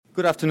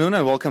Good afternoon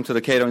and welcome to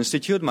the Cato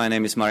Institute. My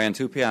name is Marian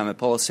Tupia. I'm a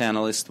policy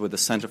analyst with the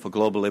Center for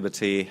Global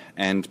Liberty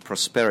and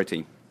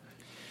Prosperity.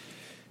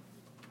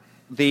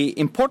 The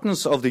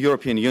importance of the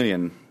European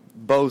Union,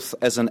 both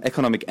as an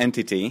economic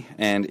entity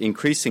and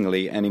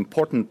increasingly an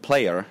important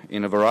player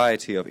in a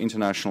variety of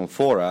international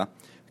fora,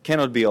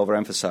 cannot be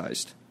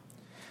overemphasized.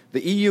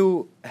 The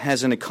EU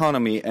has an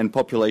economy and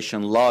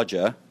population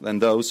larger than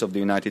those of the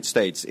United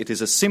States. It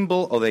is a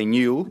symbol of a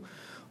new,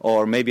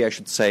 or maybe I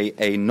should say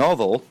a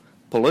novel,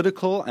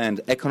 political and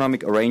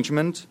economic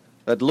arrangement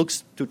that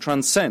looks to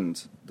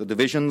transcend the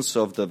divisions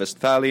of the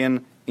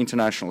Westphalian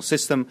international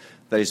system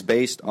that is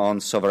based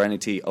on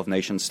sovereignty of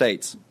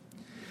nation-states.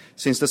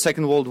 Since the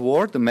Second World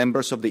War, the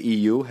members of the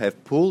EU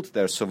have pooled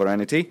their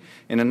sovereignty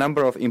in a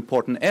number of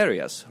important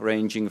areas,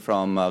 ranging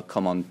from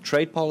common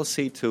trade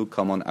policy to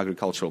common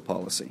agricultural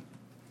policy.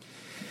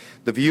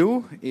 The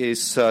view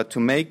is to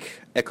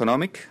make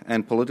economic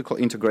and political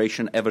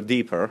integration ever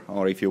deeper,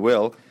 or if you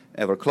will,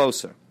 ever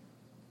closer.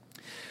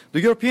 The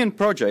European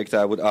project,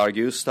 I would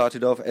argue,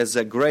 started off as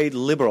a great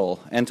liberal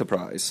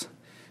enterprise.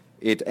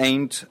 It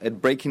aimed at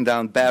breaking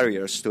down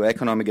barriers to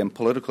economic and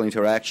political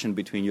interaction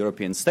between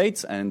European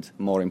states and,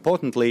 more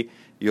importantly,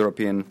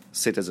 European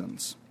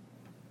citizens.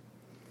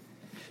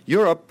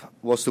 Europe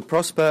was to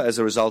prosper as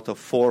a result of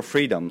four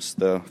freedoms: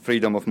 the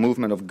freedom of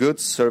movement of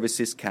goods,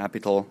 services,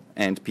 capital,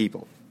 and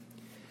people.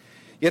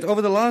 Yet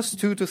over the last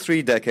 2 to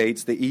 3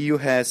 decades, the EU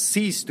has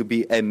ceased to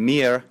be a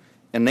mere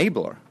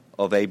enabler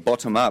of a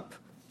bottom-up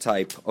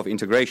type of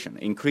integration.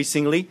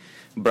 Increasingly,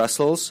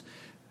 Brussels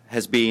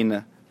has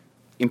been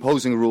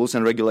imposing rules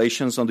and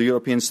regulations on the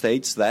European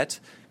states that,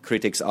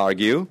 critics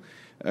argue,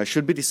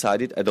 should be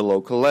decided at a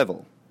local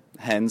level,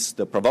 hence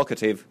the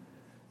provocative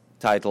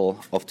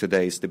title of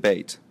today's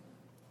debate.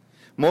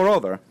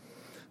 Moreover,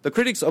 the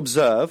critics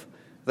observe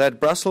that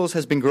Brussels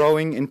has been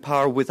growing in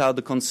power without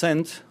the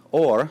consent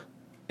or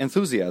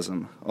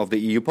enthusiasm of the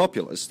EU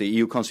populace. The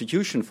EU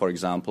constitution, for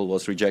example,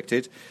 was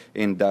rejected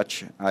in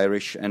Dutch,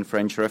 Irish, and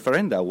French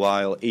referenda,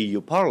 while EU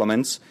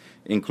parliaments,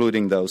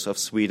 including those of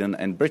Sweden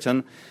and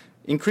Britain,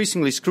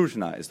 increasingly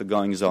scrutinized the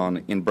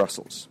goings-on in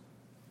Brussels.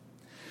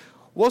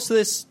 Was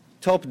this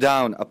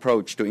top-down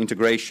approach to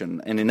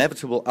integration an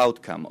inevitable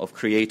outcome of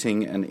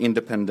creating an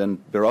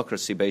independent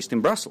bureaucracy based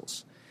in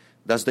Brussels?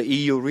 Does the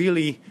EU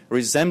really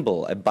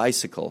resemble a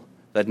bicycle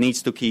that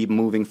needs to keep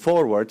moving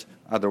forward,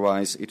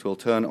 otherwise it will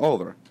turn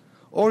over?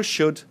 Or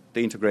should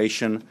the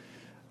integration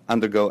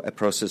undergo a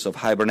process of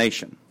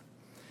hibernation?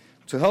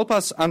 To help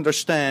us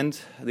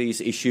understand these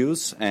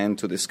issues and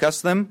to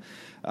discuss them,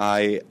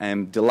 I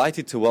am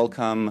delighted to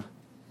welcome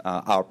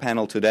our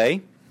panel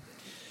today.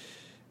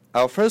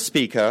 Our first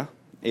speaker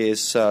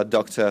is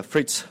Dr.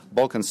 Frits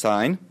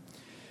Bolkestein.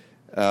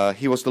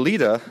 He was the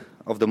leader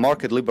of the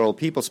Market Liberal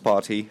People's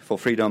Party for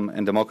Freedom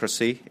and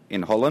Democracy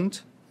in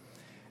Holland.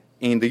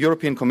 In the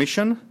European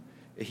Commission,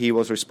 he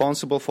was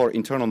responsible for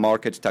internal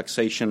market,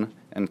 taxation,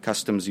 and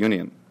customs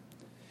union.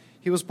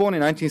 He was born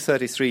in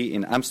 1933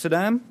 in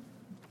Amsterdam,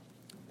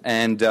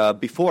 and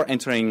before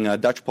entering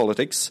Dutch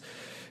politics,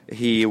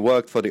 he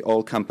worked for the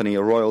oil company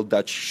Royal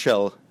Dutch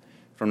Shell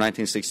from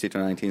 1960 to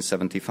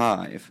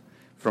 1975.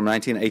 From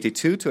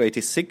 1982 to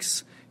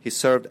 86, he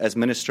served as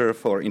Minister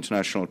for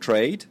International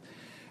Trade,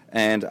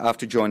 and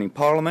after joining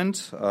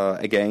Parliament,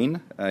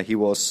 he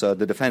was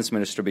the Defense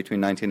Minister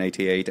between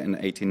 1988 and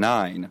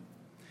 89.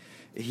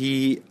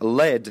 He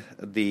led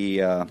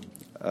the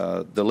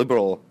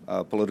Liberal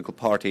political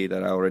party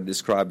that I already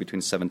described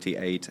between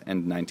 78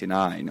 and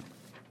 99.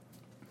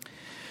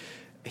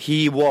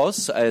 He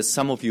was, as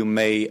some of you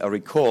may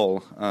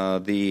recall,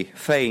 the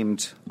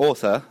famed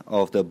author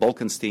of the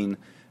Bolkestein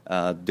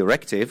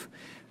Directive,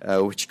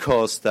 which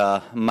caused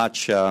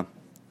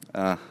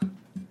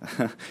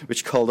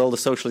which called all the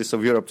socialists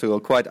of Europe to go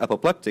quite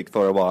apoplectic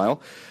for a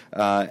while,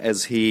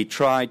 as he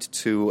tried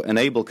to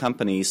enable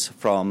companies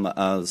from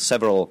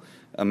several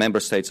member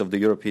states of the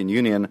European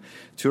Union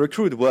to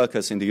recruit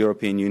workers in the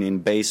European Union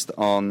based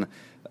on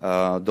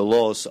the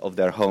laws of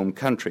their home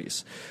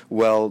countries.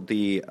 Well,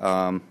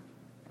 I'm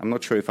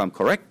not sure if I'm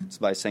correct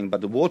by saying,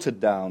 but the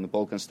watered-down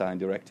Bolkestein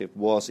Directive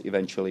was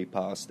eventually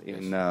passed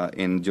during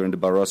the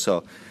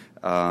Barroso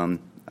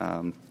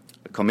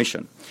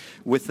Commission.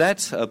 With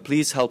that,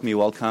 please help me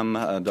welcome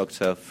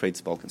Dr.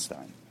 Frits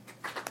Bolkestein.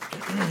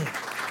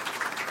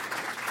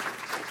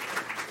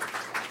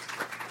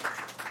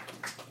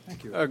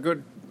 Thank you.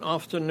 Good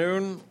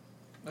afternoon,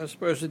 I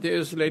suppose it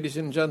is, ladies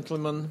and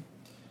gentlemen.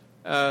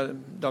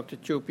 Dr.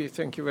 Tupia,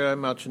 thank you very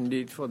much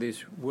indeed for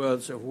these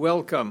words of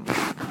welcome.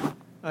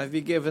 I've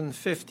been given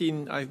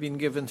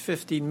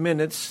 15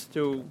 minutes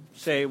to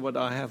say what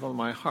I have on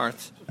my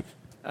heart,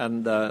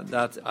 and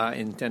that I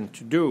intend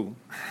to do.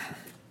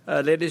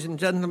 Ladies and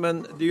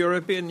gentlemen, the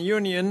European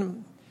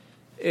Union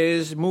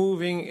is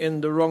moving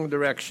in the wrong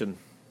direction,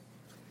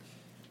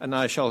 and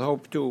I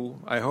hope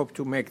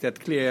to make that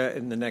clear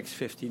in the next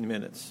 15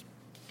 minutes.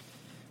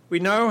 We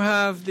now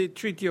have the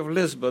Treaty of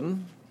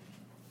Lisbon,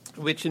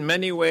 which in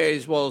many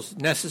ways was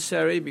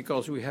necessary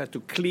because we had to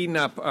clean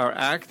up our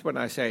act. When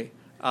I say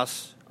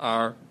us,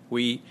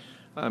 we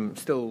I'm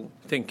still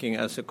thinking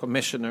as a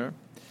commissioner,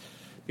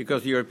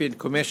 because the European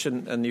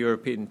Commission and the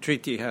European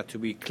Treaty had to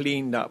be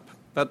cleaned up.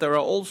 But there are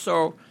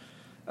also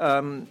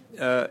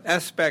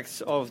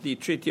aspects of the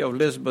Treaty of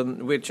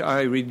Lisbon which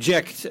I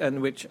reject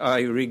and which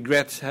I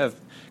regret have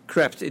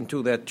crept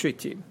into that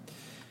treaty.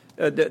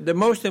 The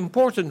most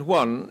important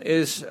one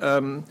is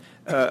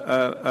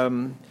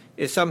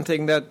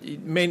something that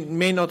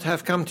may not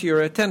have come to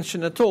your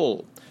attention at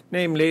all,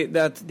 namely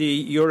that the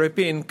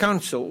European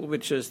Council,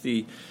 which is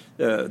the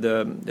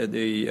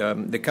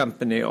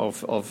company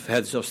of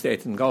heads of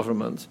state and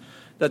government,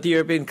 that the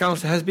European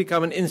Council has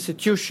become an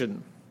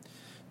institution.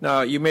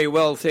 Now, you may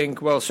well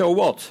think, well, so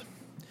what?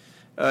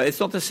 It's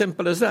not as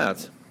simple as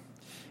that.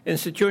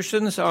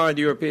 Institutions are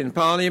the European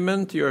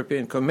Parliament, the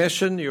European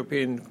Commission, the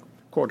European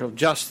Court of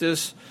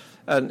Justice,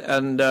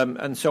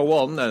 and so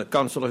on, the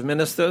Council of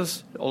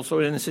Ministers, also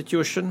an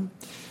institution.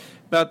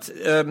 But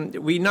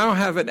we now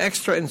have an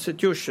extra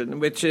institution,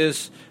 which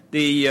is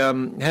the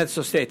heads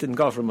of state and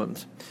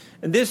government.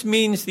 And this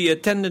means the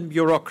attendant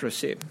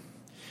bureaucracy.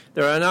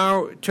 There are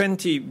now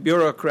 20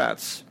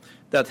 bureaucrats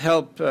that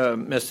help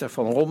Mr.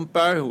 Van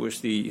Rompuy, who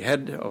is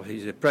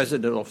he's the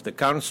president of the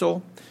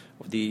Council,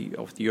 of the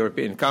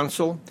European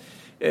Council.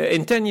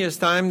 In 10 years'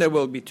 time, there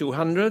will be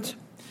 200.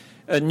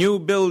 A new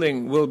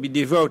building will be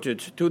devoted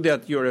to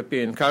that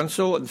European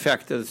Council. In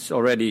fact, it's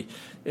already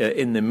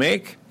in the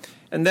make.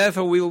 And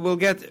therefore, we will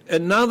get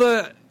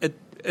another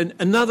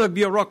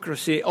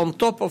bureaucracy on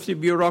top of the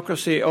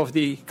bureaucracy of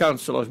the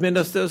Council of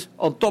Ministers,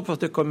 on top of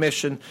the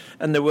Commission,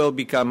 and there will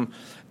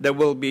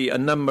be a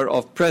number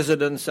of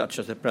presidents, such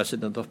as the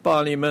President of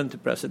Parliament, the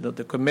President of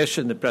the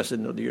Commission, the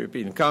President of the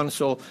European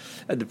Council,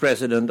 and the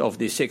President of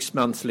the 6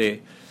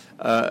 monthly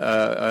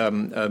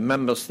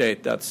member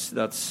state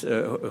that's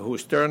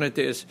whose turn it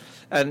is,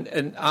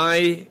 and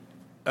I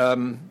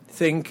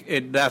think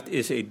that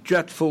is a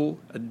dreadful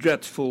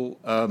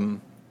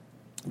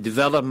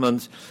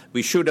development.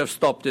 We should have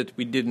stopped it.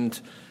 We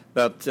didn't,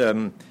 but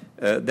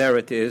there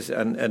it is,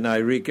 and I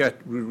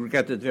regret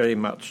it very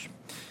much.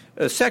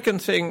 A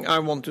second thing I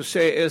want to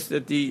say is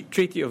that the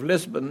Treaty of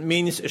Lisbon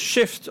means a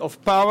shift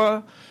of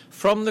power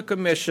from the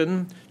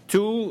Commission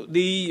to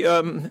the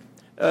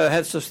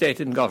heads of state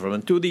and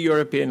government, to the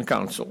European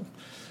Council,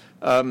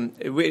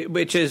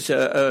 which is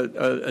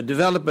a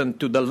development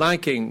to the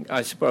liking,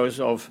 I suppose,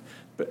 of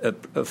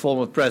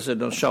former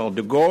President Charles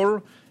de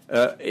Gaulle,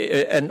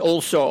 and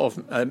also of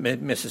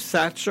Mrs.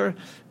 Thatcher,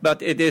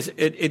 but it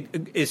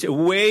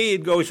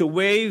goes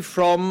away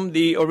from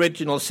the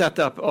original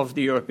setup of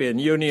the European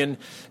Union,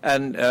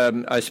 and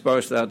I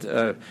suppose that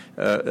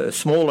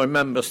smaller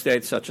member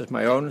states, such as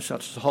my own,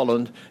 such as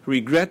Holland,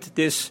 regret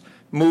this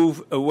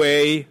move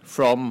away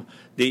from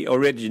the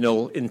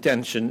original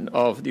intention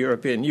of the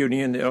European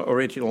Union, the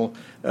original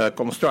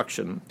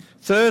construction.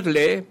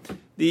 Thirdly,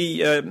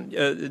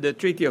 the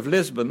Treaty of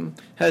Lisbon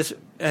has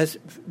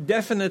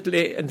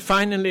definitely and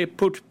finally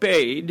put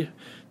paid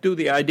to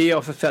the idea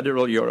of a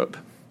federal Europe.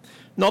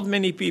 Not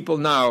many people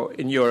now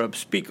in Europe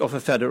speak of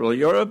a federal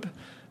Europe.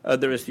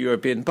 There is the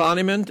European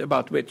Parliament,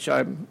 about which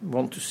I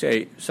want to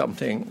say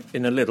something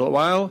in a little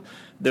while.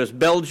 There's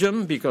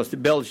Belgium, because the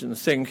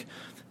Belgians think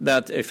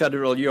that a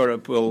federal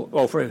Europe will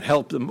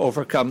help them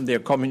overcome their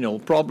communal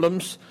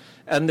problems.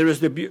 And there is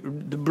the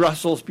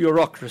Brussels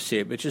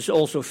bureaucracy, which is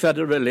also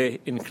federally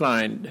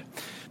inclined.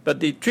 But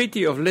the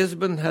Treaty of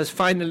Lisbon has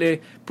finally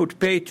put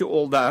paid to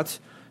all that,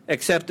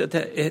 except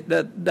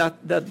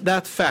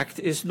that fact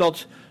is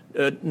not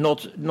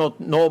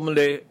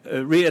normally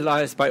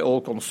realized by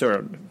all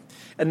concerned,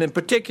 and in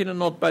particular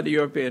not by the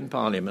European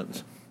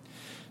Parliament.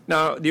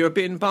 Now, the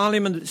European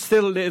Parliament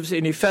still lives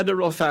in a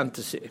federal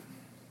fantasy.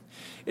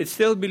 It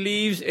still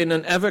believes in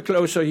an ever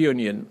closer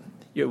union.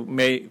 You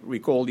may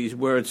recall these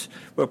words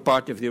were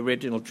part of the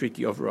original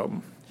Treaty of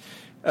Rome.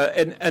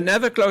 An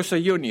ever closer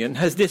union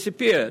has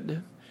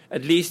disappeared.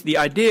 At least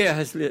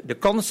the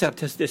concept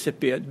has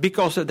disappeared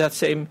because of that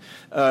same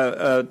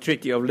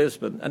Treaty of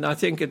Lisbon. And I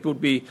think it would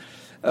be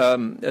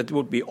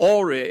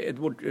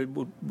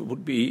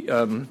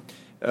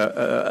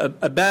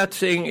a bad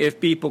thing if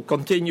people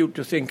continue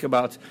to think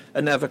about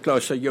an ever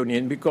closer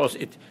union, because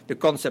the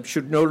concept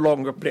should no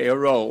longer play a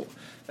role.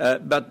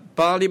 But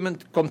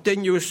Parliament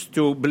continues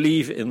to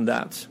believe in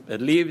that.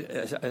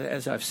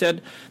 As I've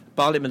said,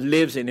 Parliament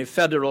lives in a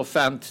federal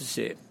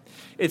fantasy.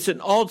 It's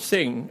an odd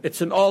thing. It's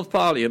an odd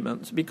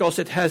Parliament because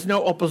it has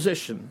no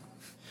opposition.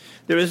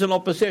 There is an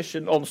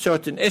opposition on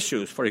certain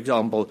issues, for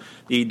example,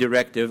 the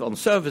directive on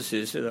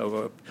services,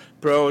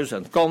 pros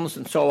and cons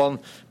and so on,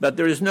 but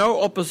there is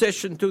no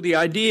opposition to the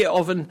idea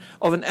of an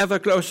ever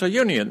closer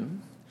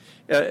union.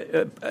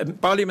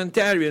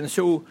 Parliamentarians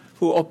who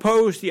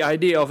oppose the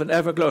idea of an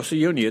ever closer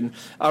union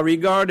are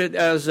regarded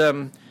as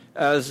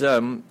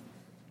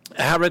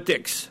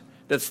heretics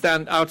that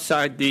stand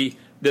outside the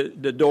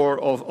door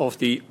of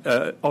the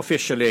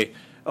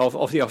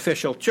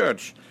official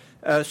church.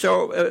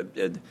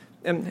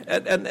 And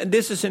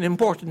this is an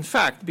important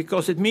fact,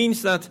 because it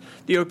means that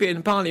the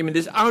European Parliament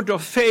is out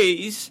of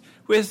phase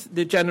with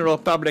the general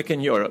public in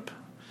Europe.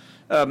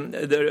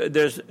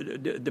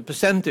 the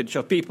percentage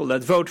of people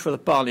that vote for the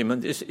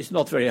parliament is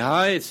not very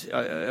high. It's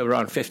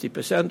around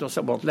 50% or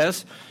somewhat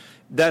less.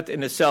 That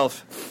in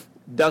itself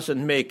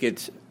doesn't make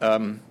it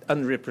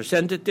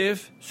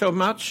unrepresentative so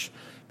much,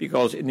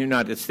 because in the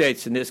United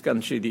States, in this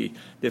country,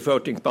 the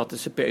voting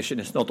participation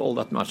is not all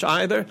that much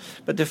either.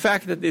 But the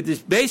fact that it is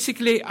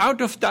basically out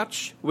of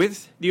touch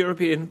with the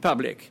European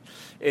public,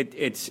 there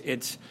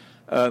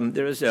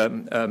is a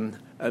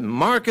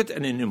marked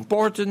and an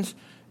important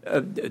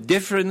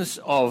difference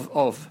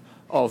of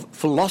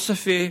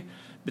philosophy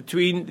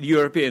between the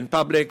European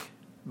public,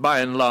 by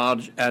and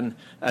large, and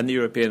the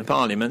European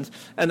Parliament,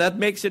 and that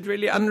makes it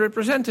really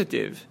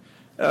unrepresentative.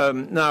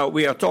 Now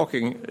we are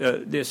talking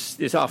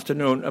this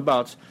afternoon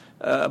about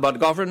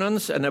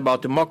governance and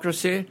about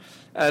democracy,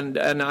 and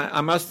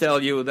I must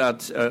tell you that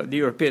the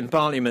European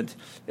Parliament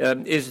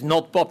is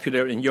not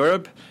popular in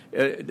Europe.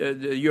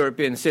 The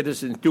European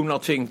citizens do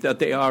not think that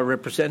they are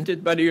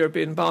represented by the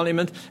European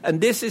Parliament,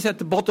 and this is at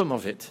the bottom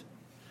of it.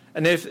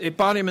 And if a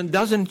Parliament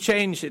doesn't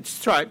change its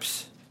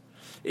stripes,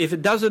 if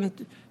it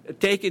doesn't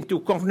take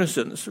into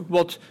cognizance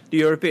what the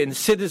European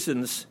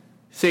citizens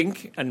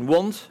think and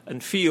want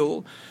and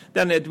feel,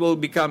 then it will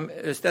become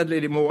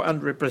steadily more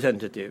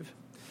unrepresentative.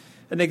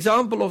 An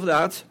example of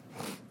that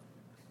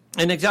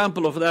is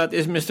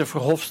Mr.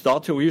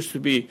 Verhofstadt, who used to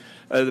be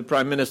the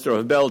Prime Minister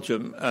of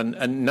Belgium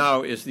and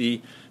now is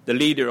the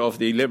leader of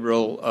the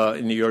liberal,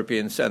 in the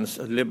European sense,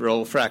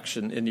 liberal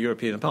fraction in the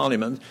European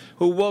Parliament,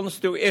 who wants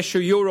to issue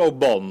Euro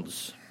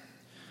bonds.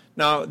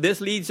 Now,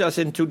 this leads us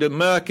into the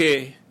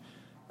murky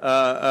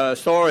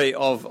story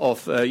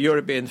of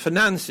European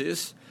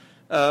finances,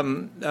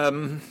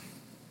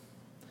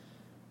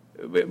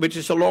 which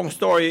is a long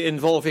story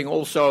involving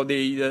also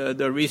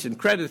the recent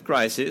credit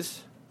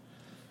crisis.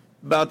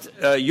 But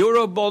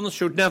Euro bonds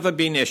should never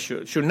be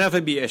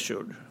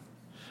issued.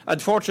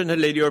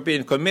 Unfortunately, the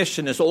European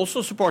Commission is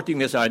also supporting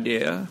this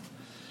idea,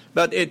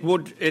 but it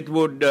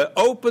would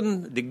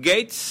open the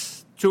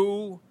gates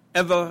to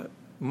ever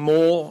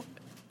more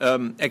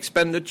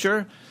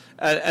expenditure.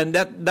 And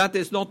that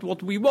is not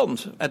what we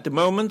want at the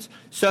moment.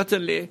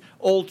 Certainly,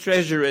 all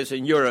treasuries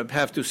in Europe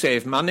have to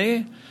save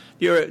money.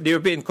 The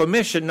European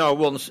Commission now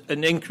wants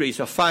an increase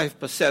of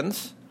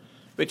 5%,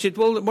 which it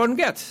won't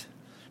get.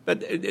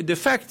 But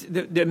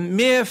the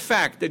mere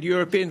fact that the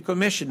European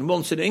Commission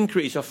wants an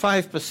increase of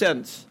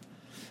 5%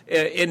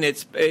 in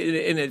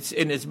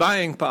its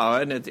buying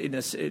power and in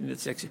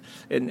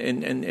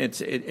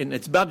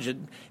its budget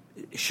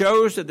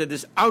shows that it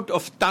is out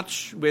of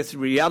touch with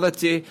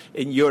reality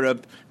in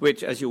Europe,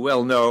 which, as you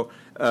well know,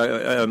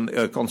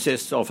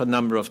 consists of a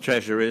number of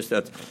treasuries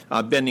that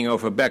are bending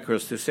over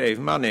backwards to save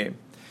money.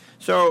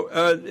 So,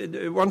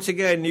 once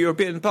again, the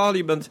European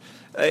Parliament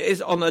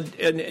is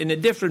in a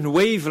different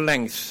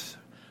wavelength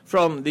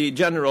from the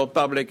general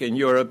public in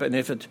Europe, and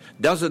if it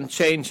doesn't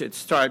change its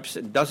stripes,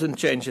 it doesn't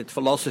change its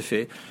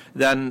philosophy,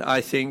 then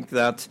I think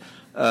that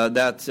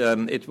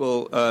it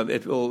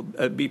will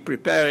be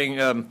preparing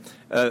a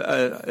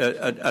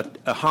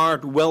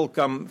hard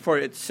welcome for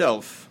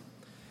itself.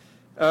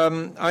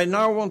 I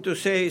now want to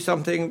say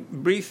something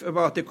brief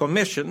about the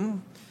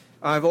Commission.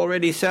 I've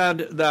already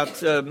said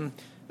that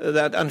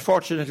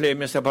unfortunately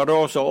Mr.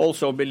 Barroso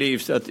also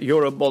believes that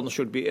Eurobonds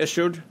should be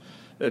issued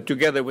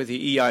together with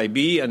the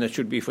EIB, and it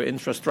should be for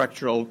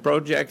infrastructural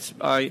projects.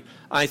 I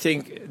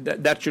think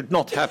that should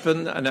not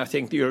happen, and I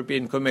think the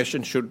European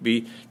Commission should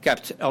be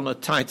kept on a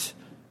tight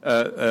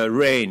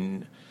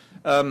rein.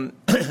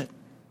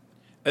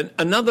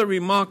 Another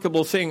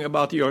remarkable thing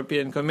about the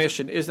European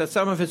Commission is that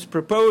some of its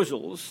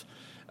proposals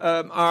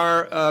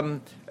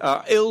are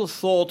ill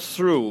thought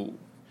through.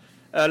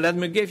 Let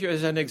me give you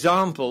as an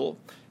example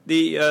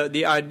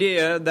the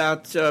idea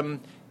that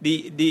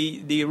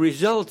the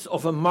result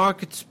of a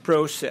market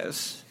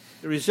process,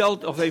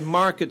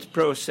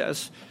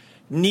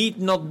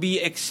 need not be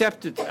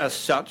accepted as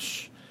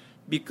such,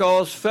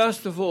 because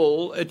first of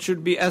all it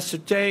should be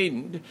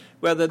ascertained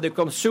whether the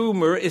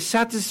consumer is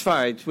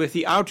satisfied with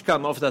the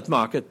outcome of that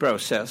market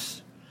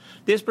process.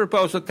 This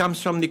proposal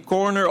comes from the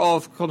corner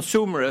of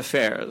consumer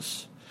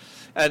affairs.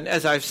 And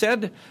as I've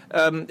said,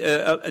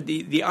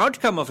 the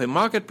outcome of a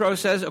market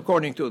process,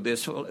 according to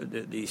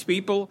these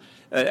people,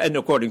 and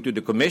according to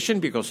the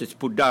Commission, because it's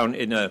put down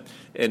in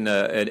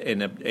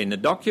a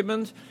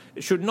document,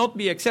 should not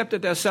be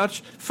accepted as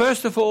such.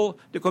 First of all,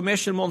 the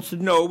Commission wants to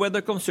know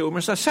whether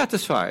consumers are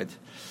satisfied,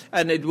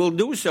 and it will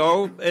do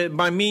so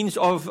by means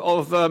of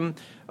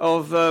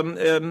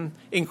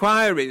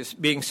inquiries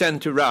being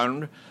sent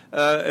around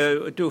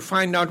to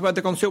find out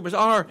whether consumers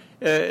are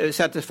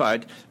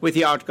satisfied with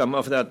the outcome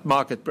of that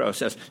market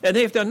process. And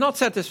if they're not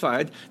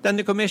satisfied, then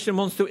the Commission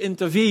wants to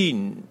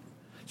intervene.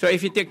 So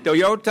if you take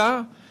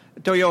Toyota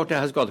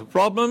has got a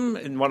problem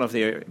in one of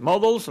their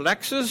models,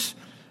 Lexus,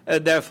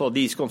 therefore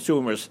these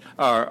consumers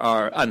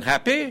are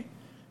unhappy,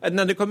 and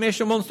then the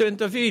Commission wants to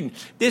intervene.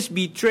 This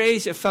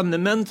betrays a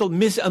fundamental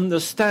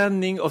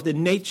misunderstanding of the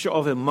nature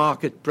of a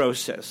market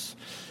process.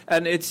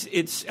 And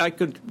I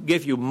could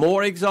give you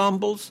more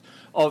examples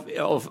of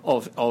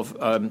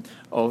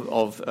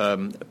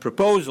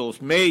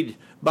proposals made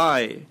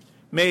by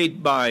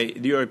the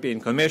European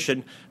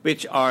Commission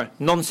which are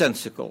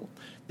nonsensical.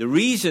 The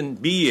reason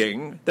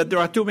being that there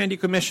are too many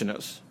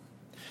commissioners.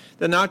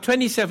 There are now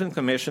 27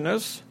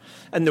 commissioners,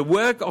 and the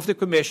work of the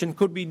Commission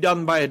could be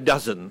done by a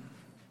dozen.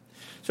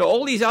 So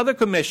all these other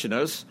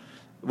commissioners,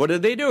 what do?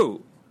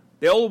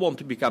 They all want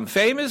to become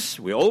famous.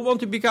 We all want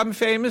to become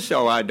famous,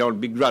 so I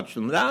don't begrudge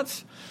them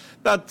that.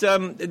 But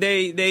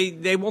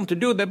they want to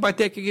do that by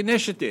taking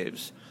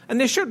initiatives. And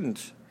they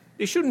shouldn't.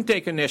 They shouldn't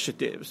take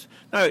initiatives.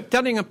 Now,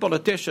 telling a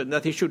politician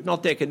that he should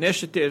not take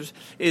initiatives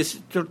is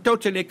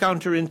totally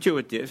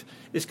counterintuitive.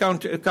 It's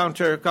counter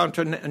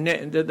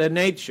the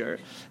nature.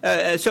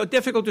 So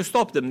difficult to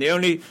stop them. The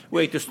only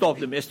way to stop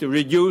them is to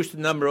reduce the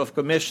number of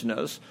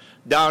commissioners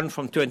down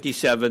from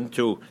 27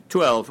 to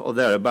 12 or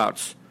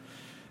thereabouts.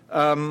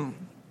 Now,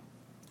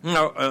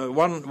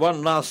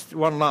 one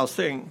last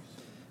thing.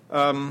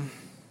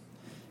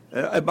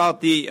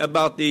 About the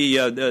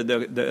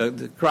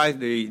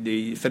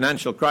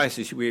financial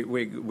crisis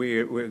we're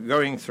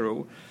going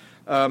through,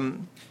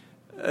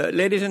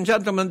 ladies and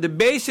gentlemen, the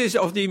basis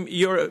of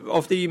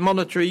the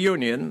monetary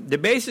union, the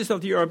basis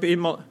of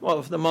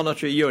the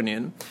monetary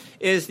union,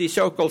 is the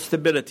so-called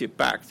Stability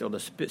Pact or the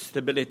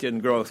Stability and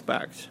Growth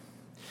Pact.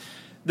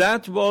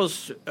 That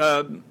was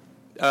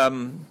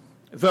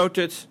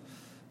voted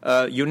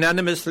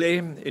unanimously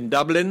in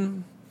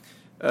Dublin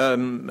a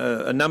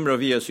number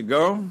of years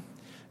ago.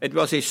 It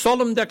was a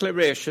solemn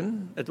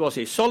declaration.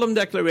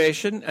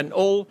 And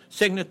all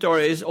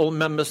signatories, all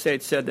member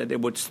states said that they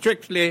would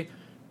strictly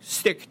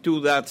stick to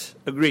that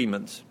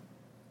agreement.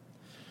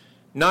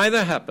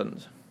 Neither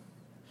happened.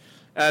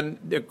 And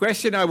the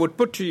question I would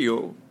put to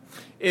you,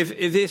 if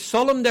this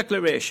solemn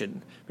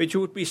declaration, which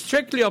would be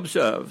strictly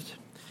observed,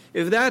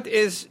 if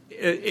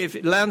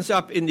it lands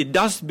up in the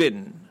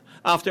dustbin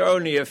after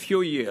only a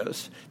few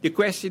years, the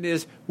question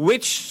is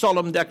which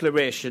solemn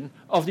declaration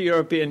of the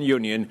European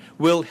Union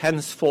will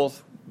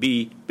henceforth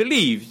be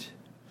believed.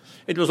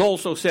 It was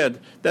also said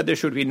that there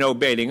should be no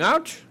bailing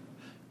out.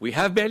 We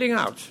have bailing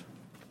out.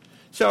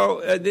 So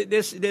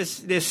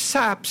this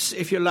saps,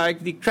 if you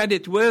like, the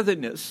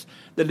creditworthiness,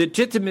 the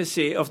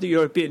legitimacy of the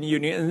European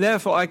Union, and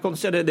therefore I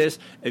consider this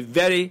a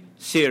very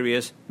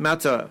serious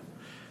matter.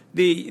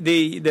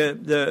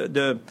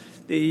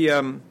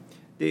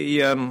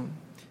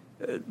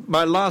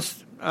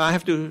 I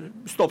have to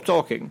stop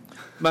talking.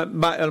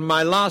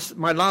 My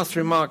last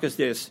remark is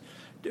this: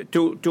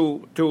 to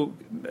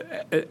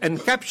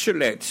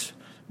encapsulate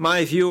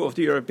my view of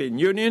the European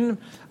Union,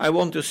 I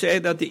want to say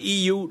that the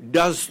EU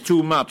does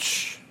too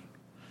much.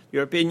 The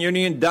European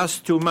Union does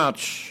too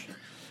much.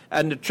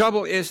 And the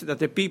trouble is that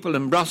the people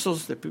in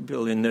Brussels, the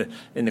people in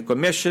the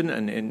Commission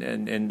and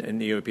in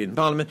the European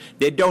Parliament,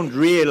 they don't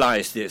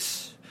realize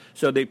this.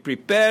 So they're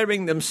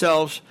preparing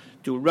themselves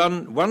to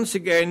run once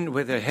again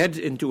with their head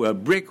into a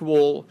brick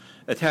wall.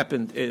 It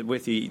happened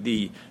with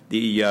the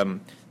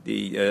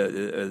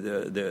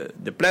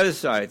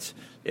plebiscites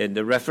in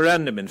the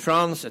referendum in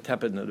France. It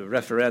happened in the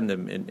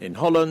referendum in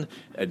Holland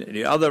and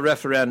the other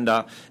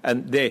referenda.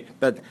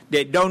 But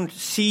they don't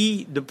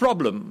see the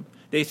problem.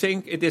 They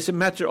think it is a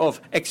matter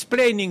of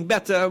explaining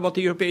better what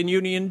the European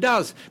Union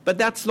does. But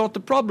that's not the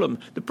problem.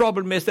 The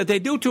problem is that they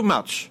do too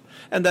much,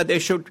 and that they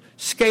should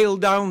scale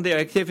down their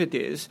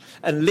activities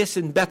and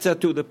listen better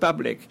to the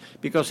public,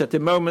 because at the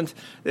moment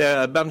there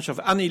are a bunch of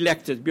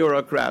unelected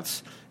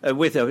bureaucrats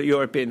with a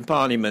European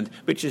Parliament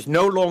which is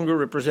no longer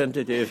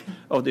representative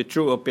of the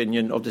true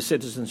opinion of the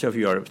citizens of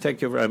Europe.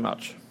 Thank you very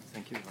much.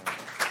 Thank you.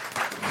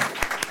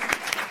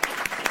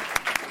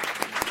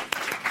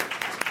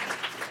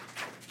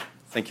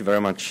 Thank you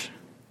very much.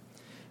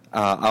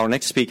 Our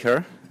next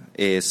speaker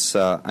is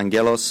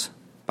Angelos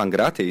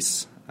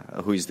Pangratis,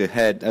 who is the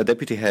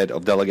deputy head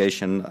of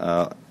delegation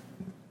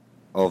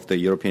of the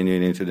European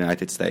Union to the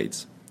United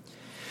States.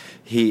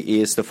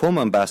 He is the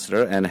former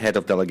ambassador and head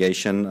of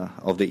delegation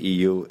of the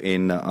EU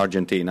in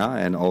Argentina,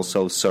 and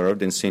also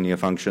served in senior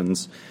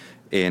functions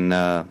at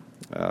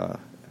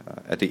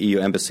the EU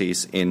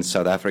embassies in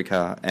South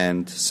Africa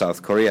and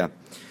South Korea.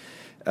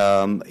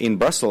 In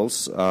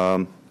Brussels,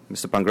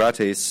 Mr.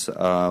 Pangratis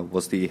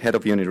was the head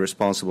of unit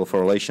responsible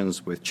for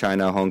relations with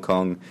China, Hong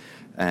Kong,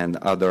 and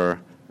other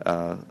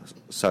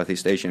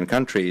Southeast Asian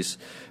countries.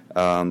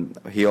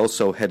 He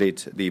also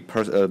headed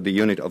the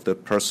unit of the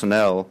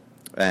personnel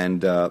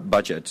and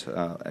budget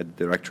at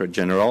Directorate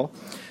General,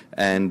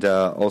 and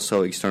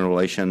also external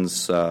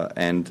relations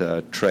and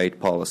trade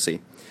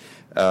policy.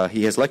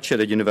 He has lectured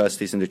at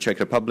universities in the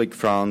Czech Republic,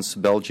 France,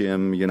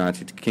 Belgium,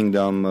 United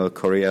Kingdom,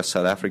 Korea,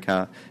 South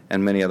Africa,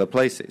 and many other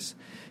places.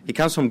 He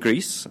comes from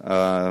Greece,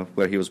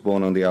 where he was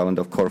born on the island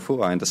of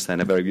Corfu. I understand,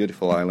 a very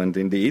beautiful island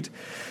indeed.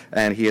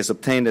 And he has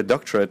obtained a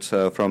doctorate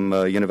from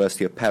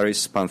University of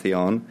Paris,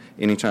 Pantheon,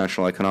 in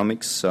international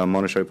economics,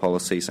 monetary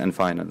policies, and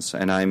finance.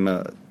 And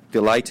I'm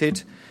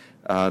delighted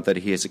that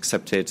he has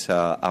accepted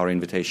our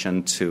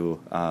invitation to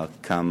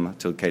come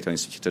to Cato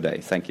Institute today.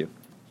 Thank you.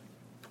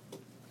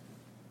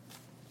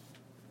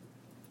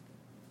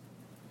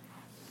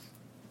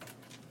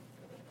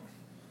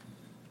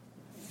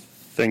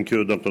 Thank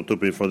you, Dr.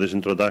 Tupy, for this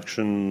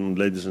introduction.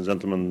 Ladies and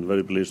gentlemen,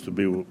 very pleased to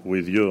be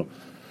with you.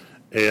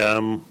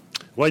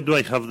 Why do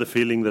I have the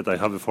feeling that I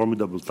have a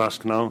formidable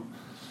task now?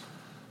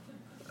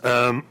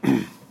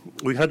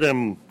 We had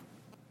a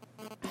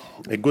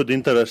good,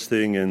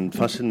 interesting, and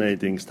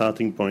fascinating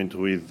starting point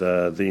with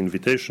the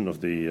invitation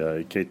of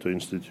the Cato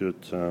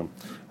Institute.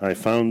 I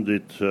found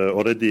it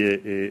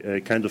already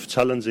a kind of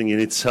challenging in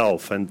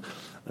itself, and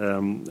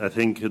I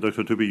think,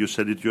 Dr. Tupy, you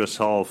said it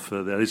yourself,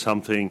 there is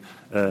something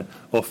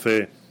of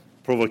a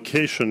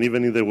provocation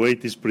even in the way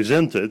it is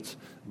presented,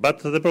 but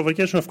the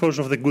provocation, of course,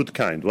 of the good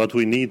kind, what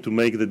we need to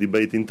make the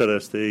debate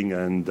interesting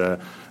and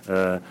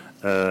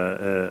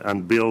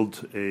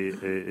build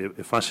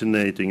a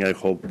fascinating, I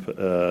hope,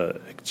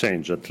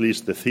 exchange. At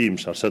least the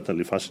themes are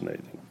certainly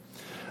fascinating.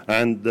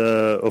 And,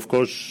 of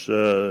course,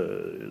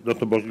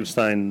 Dr.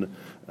 Bolkestein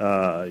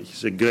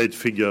is a great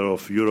figure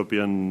of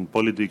European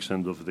politics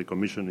and of the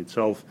Commission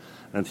itself,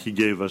 and he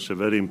gave us a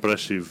very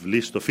impressive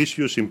list of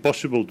issues.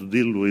 Impossible to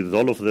deal with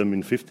all of them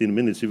in 15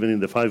 minutes, even in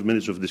the 5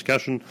 minutes of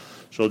discussion.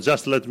 So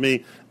just let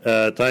me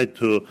try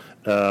to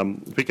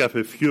pick up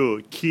a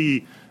few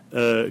key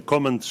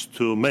comments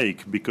to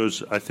make,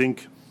 because I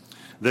think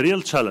the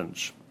real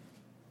challenge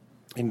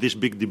in this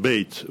big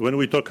debate, when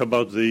we talk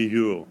about the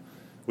EU,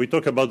 we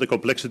talk about the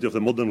complexity of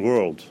the modern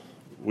world.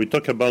 We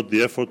talk about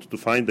the effort to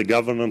find a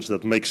governance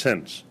that makes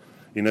sense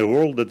in a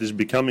world that is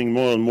becoming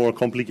more and more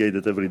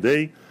complicated every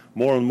day,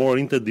 more and more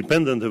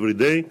interdependent every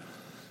day,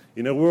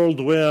 in a world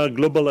where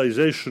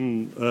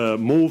globalization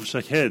moves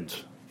ahead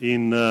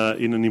in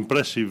an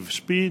impressive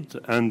speed,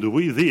 and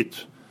with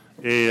it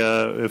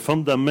a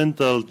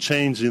fundamental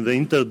change in the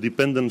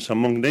interdependence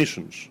among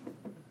nations,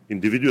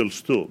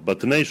 individuals too,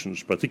 but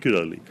nations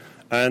particularly.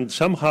 And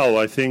somehow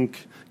I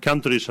think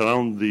countries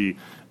around the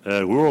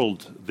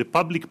world, the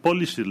public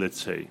policy, let's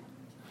say,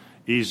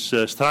 is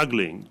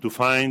struggling to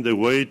find a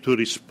way to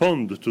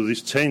respond to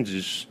these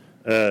changes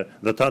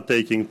that are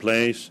taking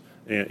place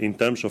in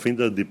terms of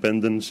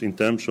interdependence, in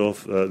terms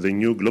of the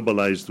new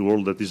globalized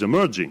world that is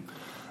emerging.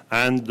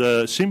 And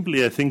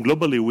simply, I think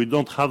globally we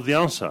don't have the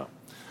answer.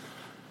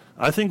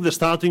 I think the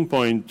starting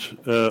point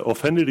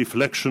of any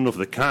reflection of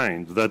the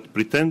kind that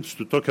pretends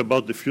to talk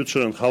about the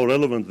future and how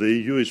relevant the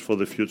EU is for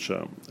the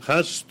future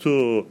has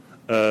to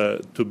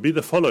be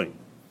the following.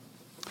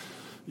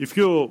 If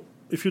you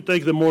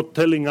take the more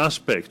telling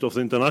aspect of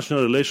the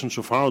international relations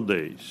of our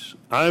days,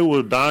 I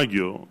would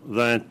argue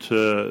that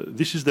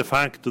this is the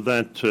fact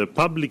that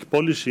public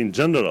policy in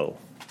general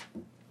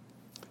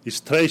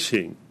is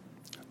tracing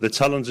the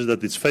challenges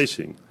that it's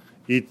facing.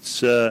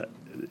 It's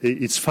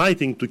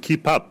fighting to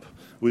keep up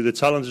with the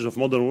challenges of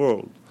modern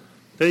world.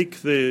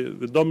 Take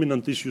the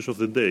dominant issues of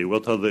the day.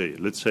 What are they?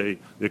 Let's say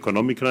the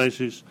economic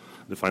crisis,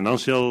 the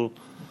financial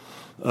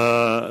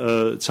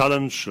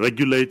challenge,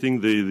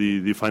 regulating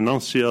the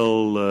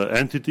financial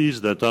entities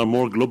that are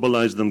more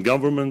globalized than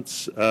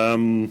governments.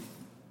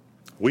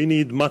 We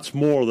need much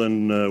more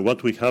than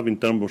what we have in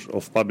terms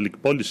of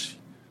public policy.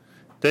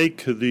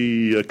 Take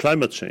the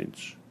climate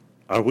change.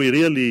 Are we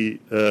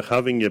really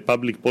having a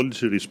public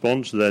policy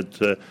response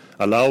that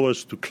allow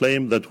us to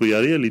claim that we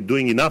are really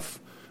doing enough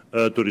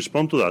to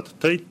respond to that?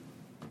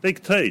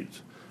 Take trade.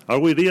 Are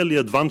we really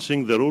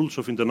advancing the rules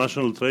of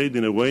international trade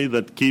in a way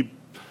that keep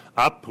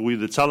up with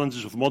the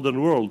challenges of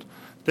modern world?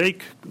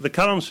 Take the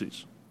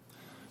currencies.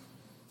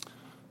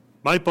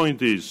 My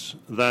point is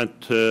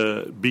that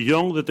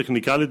beyond the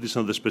technicalities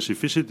and the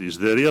specificities,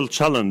 the real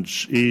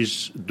challenge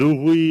is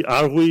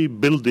are we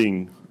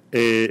building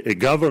a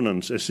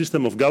governance, a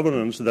system of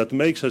governance that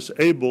makes us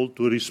able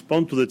to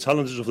respond to the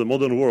challenges of the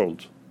modern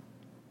world?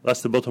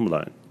 That's the bottom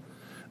line.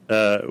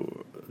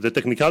 The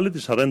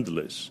technicalities are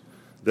endless.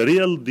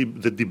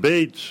 The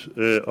debate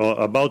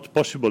about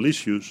possible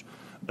issues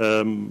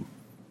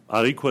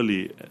are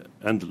equally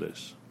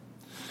endless.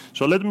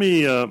 So let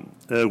me,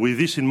 with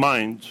this in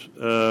mind,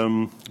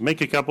 make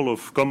a couple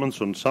of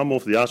comments on some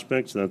of the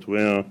aspects that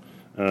were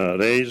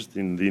raised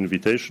in the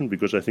invitation,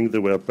 because I think they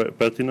were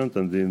pertinent,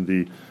 and in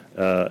the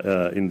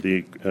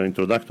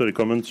introductory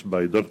comments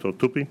by Dr.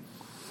 Tupy.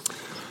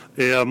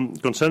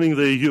 Concerning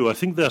the EU, I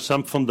think there are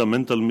some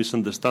fundamental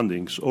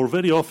misunderstandings, or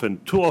very often,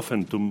 too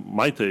often to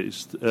my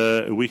taste,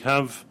 we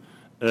have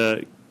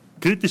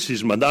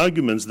criticism and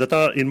arguments that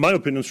are, in my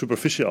opinion,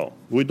 superficial.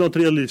 We don't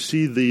really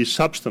see the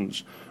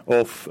substance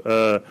of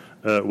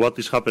what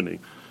is happening.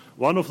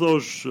 One of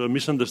those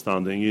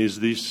misunderstandings is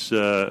this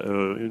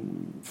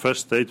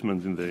first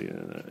statement in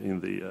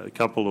the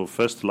couple of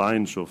first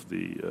lines of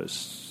the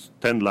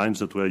 10 lines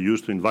that were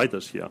used to invite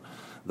us here,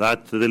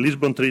 that the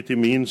Lisbon Treaty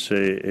means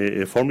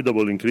a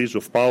formidable increase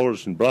of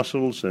powers in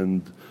Brussels,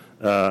 and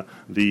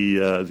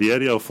the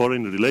area of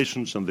foreign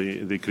relations and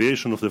the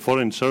creation of the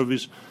Foreign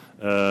Service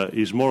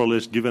is more or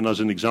less given as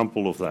an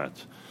example of that.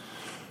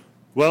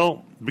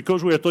 Well,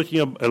 because we are talking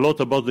a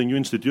lot about the new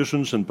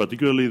institutions, and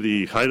particularly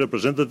the High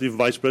Representative,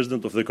 Vice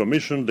President of the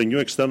Commission, the new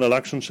External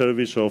Action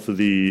Service of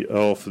the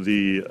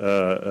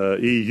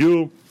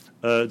EU,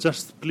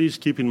 just please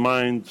keep in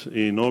mind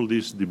in all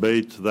this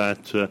debate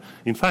that,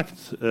 in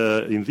fact,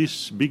 in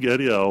this big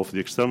area of the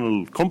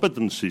external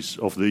competencies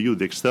of the EU,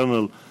 the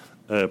external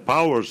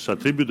powers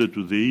attributed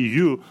to the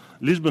EU,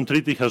 Lisbon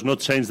Treaty has not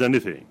changed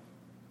anything.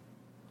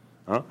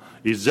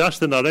 It's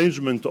just an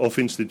arrangement of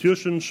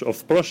institutions,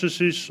 of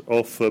processes,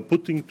 of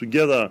putting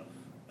together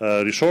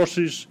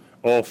resources,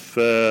 of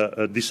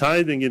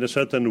deciding in a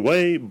certain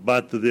way,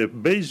 but the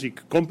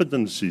basic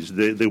competencies,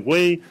 the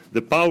way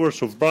the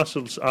powers of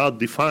Brussels are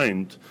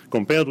defined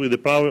compared with the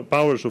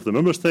powers of the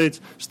member states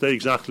stay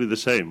exactly the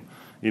same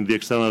in the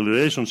external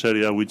relations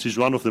area, which is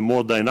one of the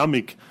more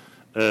dynamic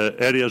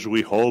areas,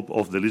 we hope,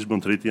 of the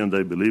Lisbon Treaty, and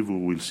I believe we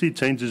will see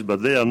changes,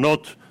 but they are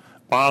not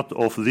part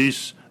of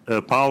this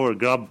power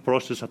grab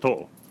process at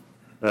all.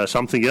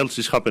 Something else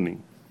is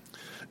happening.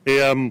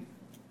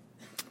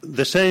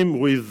 The same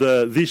with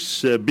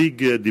this big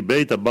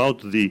debate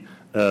about the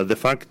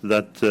fact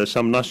that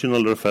some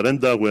national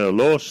referenda were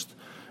lost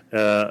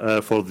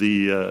for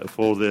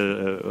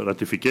the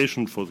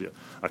ratification, for the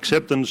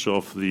acceptance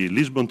of the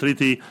Lisbon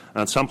Treaty,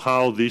 and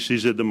somehow this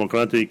is a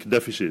democratic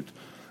deficit.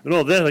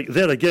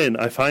 There again,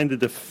 I find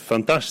it a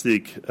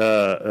fantastic,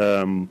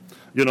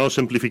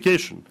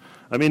 simplification.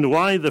 I mean,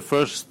 why the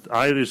first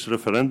Irish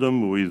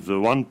referendum with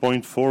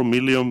 1.4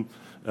 million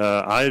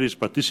Irish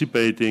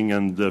participating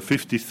and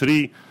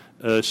 53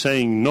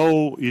 saying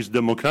no is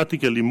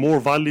democratically more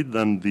valid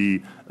than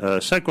the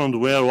second,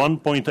 where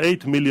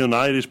 1.8 million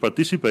Irish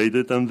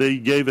participated and they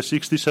gave a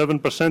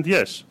 67%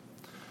 yes?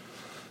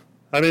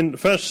 I mean,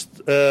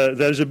 first,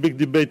 there is a big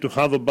debate to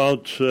have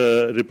about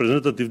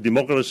representative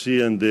democracy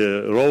and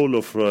the role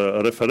of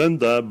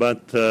referenda,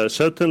 but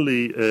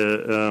certainly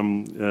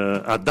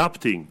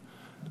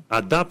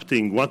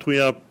adapting what we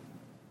are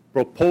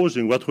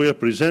proposing, what we are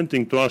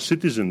presenting to our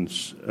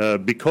citizens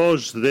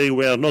because they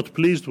were not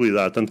pleased with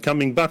that, and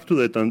coming back to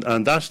that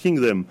and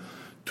asking them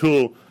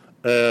to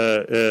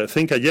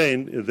think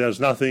again,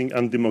 there's nothing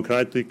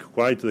undemocratic,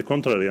 quite the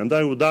contrary. And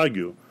I would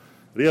argue,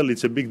 really,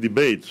 it's a big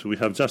debate. We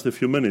have just a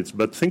few minutes,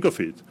 but think of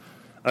it.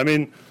 I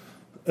mean,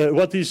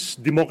 what is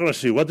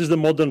democracy? What is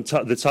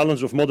the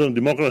challenge of modern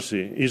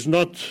democracy? Is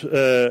not,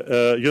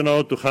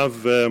 to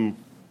have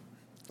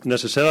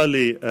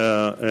necessarily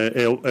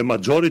a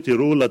majority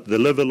rule at the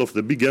level of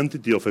the big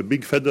entity of a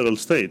big federal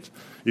state.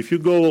 If you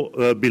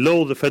go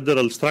below the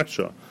federal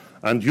structure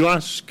and you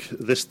ask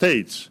the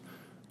states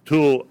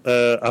to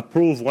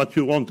approve what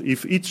you want,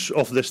 if each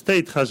of the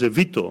states has a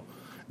veto,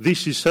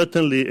 this is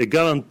certainly a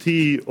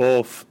guarantee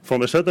of,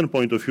 from a certain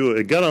point of view,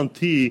 a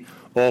guarantee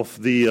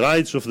of the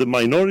rights of the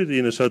minority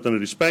in a certain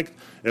respect,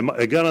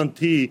 a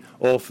guarantee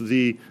of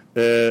the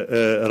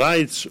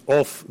rights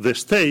of the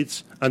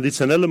states, and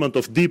it's an element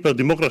of deeper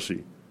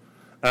democracy.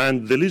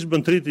 And the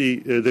Lisbon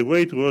Treaty, the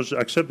way it was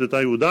accepted,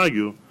 I would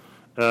argue,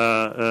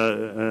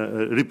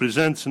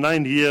 represents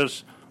 9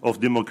 years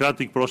of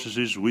democratic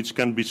processes which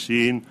can be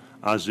seen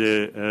as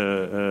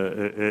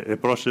a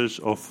process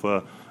of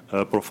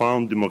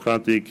profound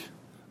democratic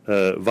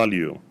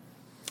value.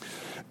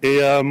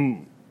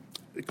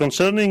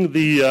 Concerning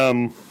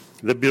the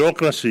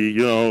bureaucracy,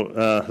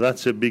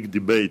 that's a big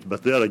debate.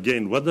 But there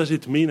again, what does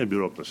it mean, a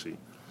bureaucracy?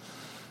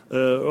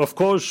 Of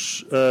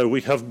course,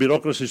 we have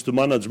bureaucracies to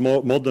manage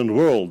modern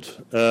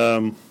world.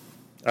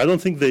 I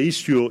don't think the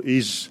issue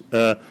is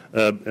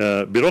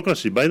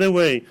bureaucracy. By the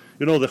way,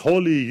 the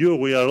whole EU,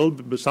 we are all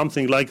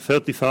something like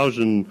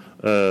 30,000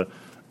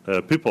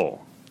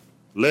 people,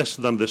 less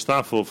than the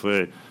staff of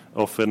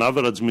an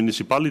average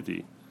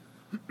municipality.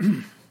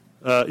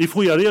 If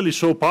we are really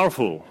so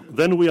powerful,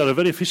 then we are a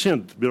very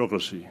efficient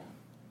bureaucracy.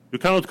 You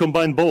cannot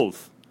combine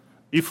both.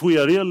 If we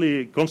are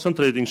really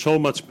concentrating so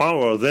much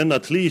power, then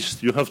at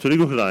least you have to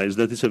recognize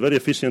that it's a very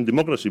efficient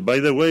democracy. By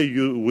the way,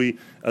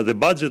 the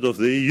budget of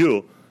the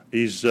EU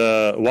is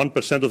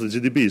 1% of the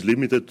GDP, is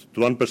limited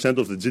to 1%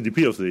 of the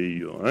GDP of the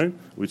EU, right?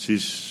 Which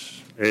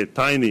is a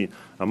tiny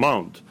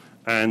amount.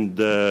 And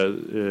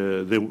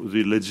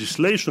the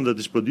legislation that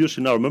is produced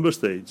in our member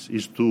states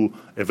is to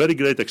a very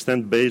great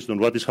extent based on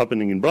what is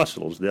happening in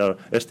Brussels. There are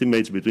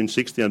estimates between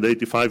 60 and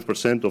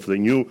 85% of the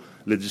new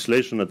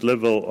legislation at the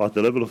level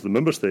of the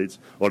member states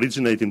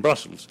originate in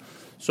Brussels.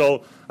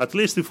 So at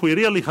least if we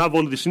really have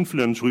all this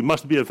influence, we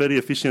must be a very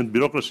efficient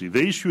bureaucracy.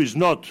 The issue is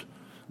not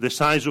the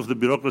size of the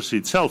bureaucracy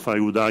itself, I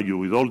would argue,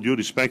 with all due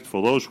respect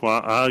for those who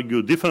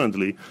argue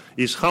differently,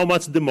 is how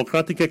much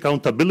democratic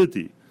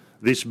accountability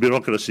this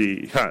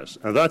bureaucracy has.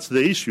 And that's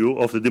the issue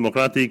of the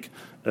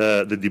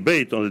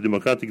debate on the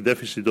democratic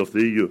deficit of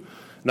the EU.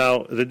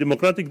 Now, the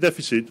democratic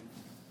deficit,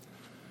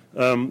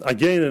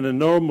 again, an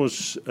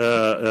enormous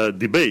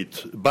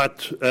debate,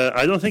 but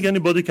I don't think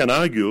anybody can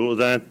argue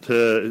that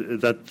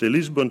the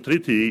Lisbon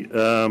Treaty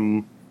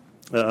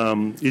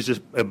is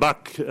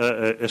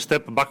a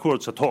step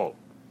backwards at all.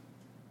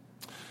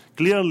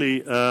 Clearly,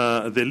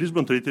 the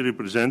Lisbon Treaty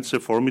represents a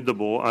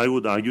formidable, I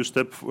would argue,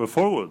 step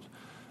forward.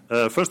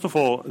 First of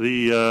all,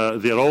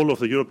 the role of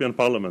the European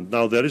Parliament.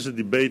 Now, there is a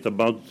debate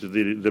about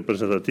the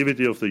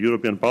representativity of the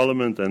European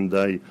Parliament, and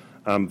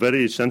I'm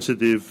very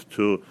sensitive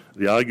to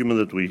the argument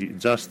that we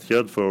just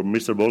heard from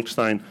Mr.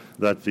 Bolkestein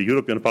that the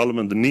European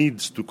Parliament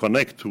needs to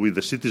connect with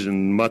the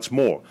citizen much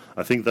more.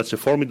 I think that's a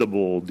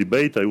formidable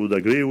debate. I would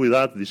agree with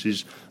that. This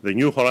is the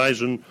new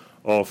horizon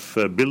of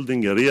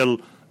building a real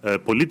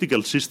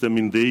political system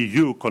in the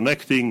EU,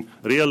 connecting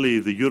really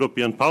the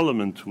European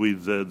Parliament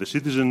with the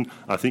citizen.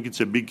 I think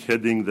it's a big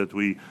heading that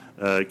we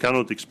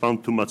cannot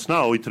expand too much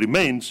now. It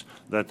remains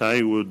that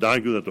I would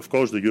argue that, of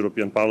course, the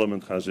European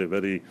Parliament has a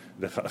very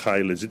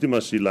high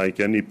legitimacy, like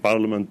any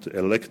parliament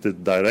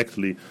elected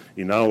directly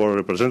in our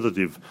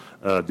representative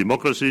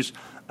democracies.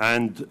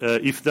 And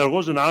if there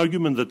was an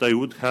argument that I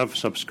would have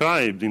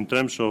subscribed in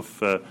terms of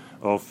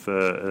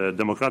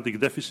democratic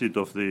deficit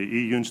of the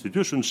EU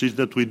institutions, is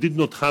that we did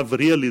not have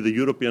really the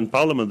European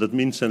Parliament, that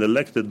means an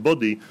elected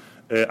body,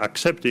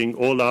 accepting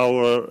all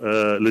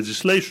our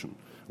legislation,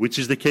 which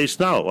is the case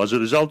now. As a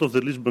result of the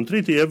Lisbon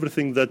Treaty,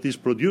 everything that is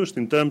produced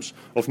in terms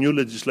of new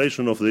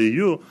legislation of the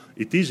EU,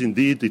 it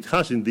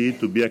has indeed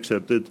to be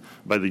accepted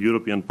by the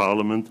European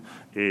Parliament,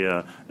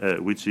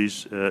 which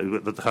is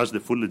that has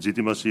the full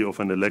legitimacy of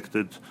an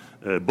elected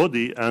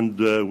body, and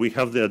we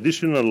have the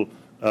additional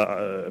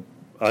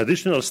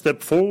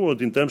step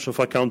forward in terms of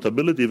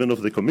accountability even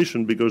of the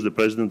Commission, because the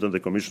President and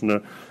the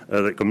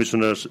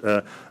Commissioners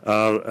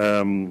are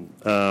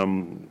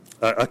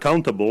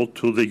accountable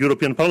to the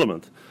European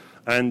Parliament.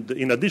 And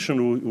in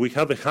addition, we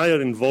have a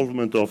higher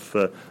involvement of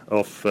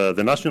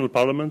the national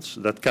parliaments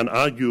that can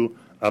argue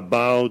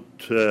about,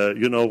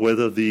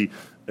 whether the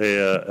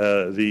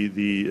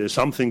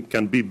something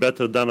can be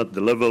better done at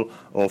the level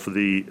of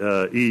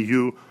the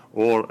EU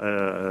or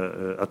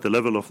at the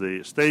level of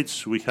the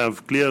states. We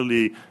have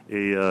clearly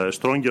a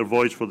stronger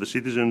voice for the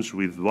citizens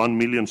with 1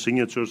 million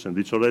signatures, and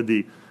it's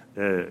already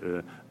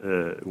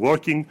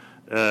working.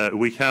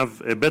 We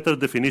have a better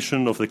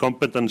definition of the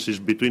competencies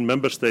between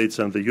member states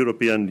and the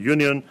European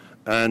Union,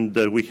 and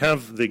we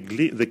have the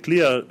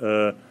clear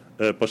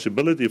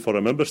possibility for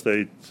a member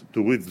state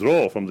to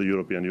withdraw from the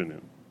European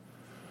Union.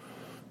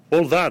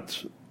 All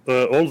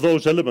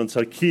those elements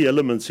are key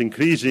elements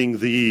increasing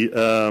the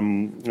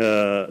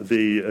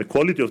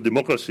quality of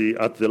democracy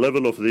at the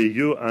level of the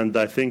EU, and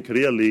I think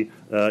really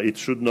it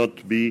should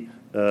not be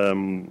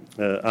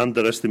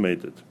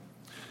underestimated.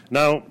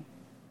 Now,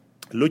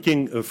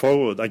 looking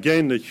forward,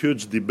 again, a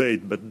huge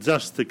debate, but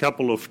just a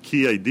couple of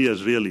key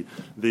ideas, really.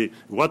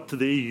 What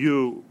the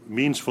EU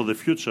means for the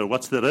future,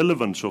 what's the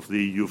relevance of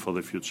the EU for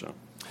the future?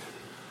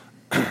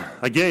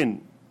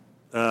 Again,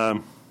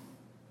 there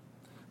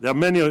are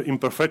many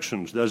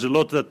imperfections. There's a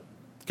lot that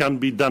can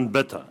be done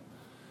better.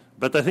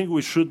 But I think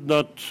we should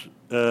not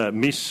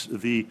miss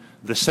the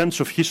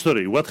sense of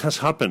history. What has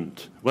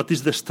happened? What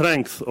is the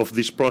strength of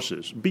this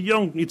process?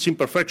 Beyond its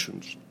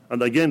imperfections,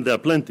 and again, there are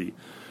plenty.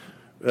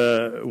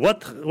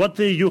 What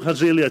the EU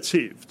has really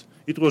achieved?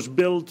 It was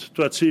built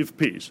to achieve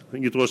peace. I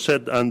think it was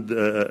said and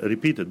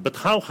repeated. But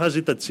how has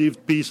it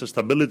achieved peace and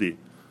stability?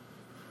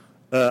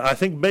 I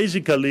think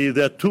basically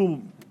there are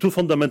two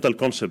fundamental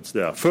concepts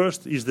there.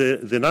 First is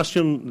the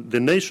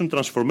nation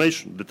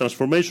transformation. The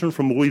transformation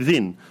from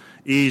within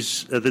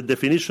is the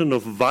definition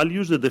of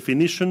values, the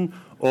definition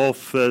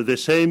of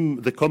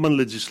the common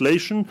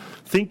legislation.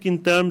 Think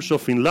in terms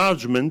of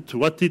enlargement,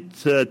 what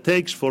it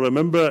takes for a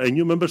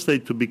new member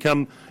state to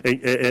become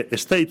a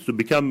state to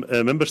become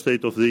a member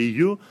state of the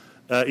EU.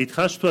 It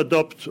has to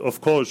adopt,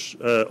 of course,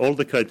 all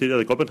the criteria,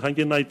 the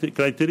Copenhagen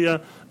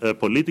criteria,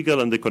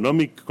 political and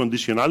economic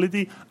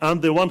conditionality,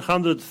 and the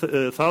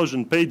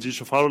 100,000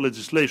 pages of our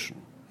legislation.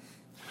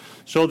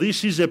 So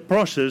this is a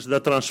process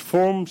that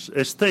transforms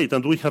a state,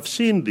 and we have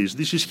seen this.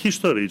 This is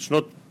history. It's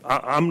not.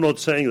 I'm not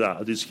saying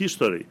that. It's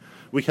history.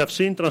 We have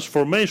seen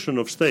transformation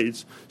of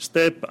states,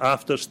 step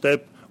after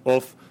step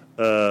of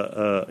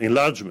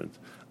enlargement.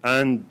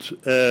 And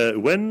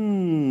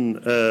when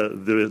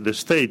the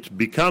state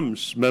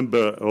becomes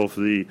member of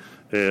the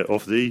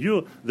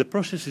EU, the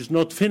process is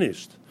not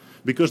finished,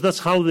 because that's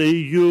how the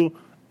EU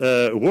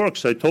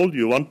works. I told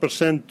you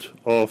 1%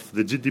 of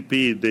the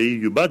GDP, the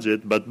EU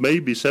budget, but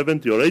maybe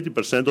 70 or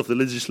 80% of the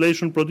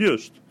legislation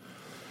produced.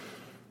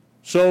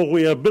 So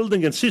we are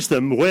building a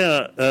system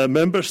where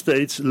member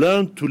states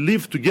learn to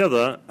live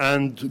together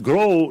and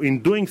grow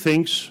in doing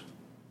things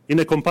in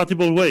a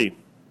compatible way.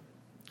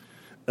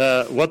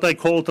 What I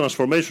call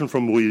transformation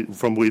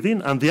from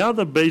within. And the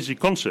other basic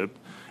concept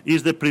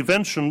is the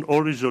prevention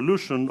or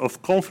resolution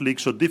of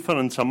conflicts or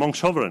difference among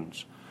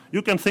sovereigns.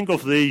 You can think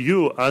of the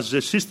EU as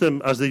a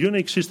system, as the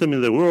unique system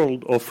in the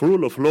world of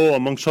rule of law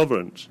among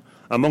sovereigns,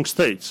 among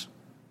states.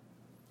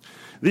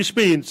 This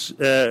means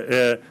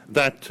that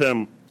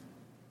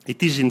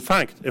it is in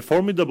fact a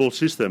formidable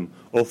system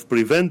of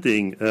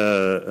preventing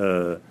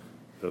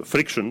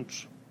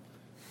frictions,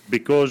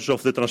 because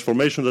of the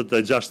transformation that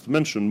I just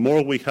mentioned.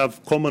 More we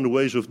have common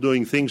ways of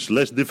doing things,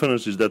 less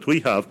differences that we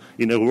have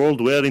in a world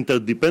where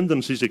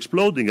interdependence is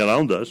exploding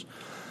around us.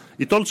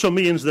 It also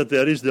means that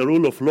there is the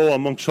rule of law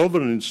among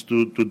sovereigns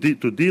to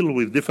deal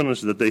with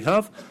differences that they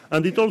have,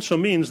 and it also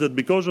means that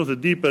because of the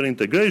deeper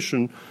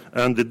integration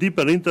and the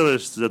deeper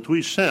interests that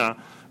we share,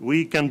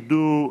 we can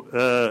do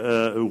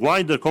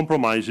wider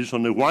compromises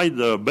on a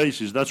wider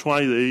basis. That's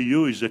why the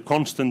EU is a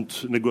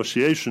constant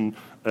negotiation,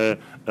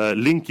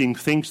 linking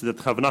things that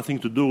have nothing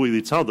to do with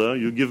each other.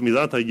 You give me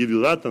that, I give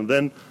you that, and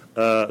then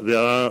there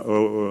are,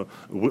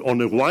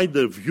 on a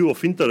wider view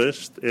of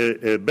interest,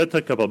 a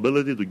better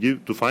capability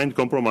to find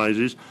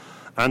compromises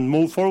and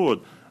move forward.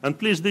 And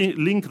please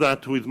link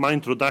that with my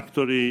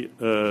introductory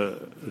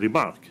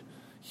remark.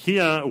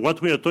 Here,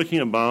 what we are talking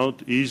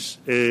about is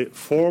a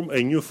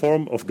new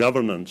form of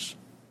governance.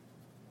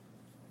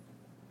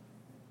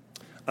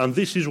 And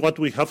this is what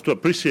we have to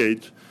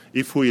appreciate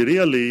if we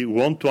really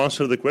want to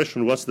answer the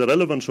question, what's the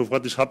relevance of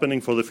what is happening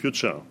for the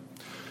future?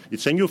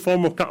 It's a new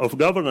form of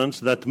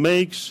governance that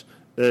makes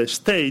a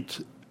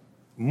state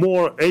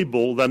more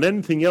able than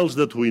anything else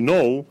that we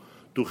know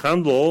to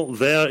handle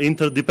their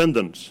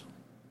interdependence,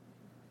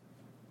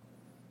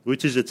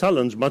 which is a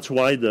challenge much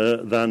wider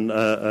than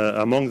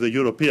among the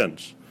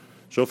Europeans.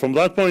 So from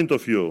that point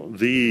of view,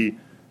 the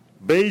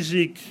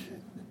basic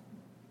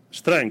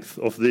strength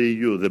of the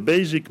EU, the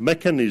basic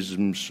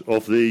mechanisms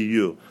of the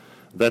EU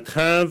that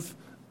have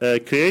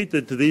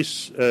created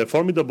this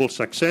formidable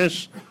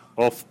success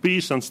of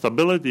peace and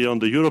stability on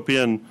the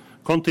European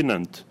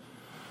continent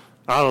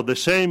are the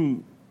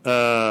same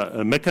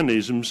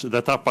mechanisms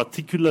that are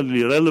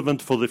particularly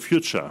relevant for the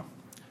future.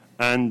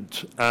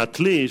 And at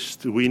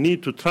least we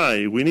need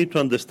to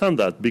understand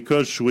that,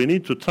 because we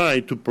need to try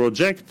to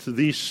project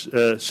these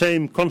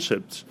same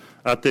concepts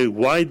on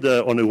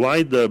a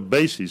wider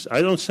basis.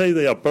 I don't say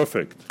they are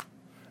perfect.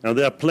 And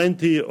there are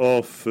plenty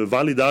of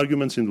valid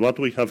arguments in what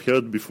we have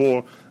heard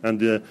before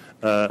and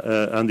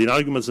in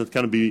arguments that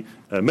can be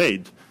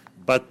made.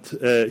 But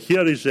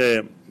here is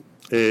an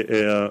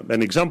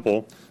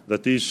example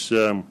that is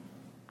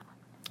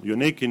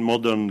unique in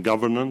modern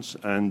governance,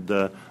 and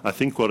I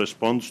think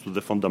corresponds to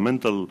the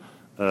fundamental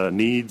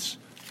needs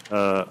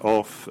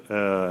of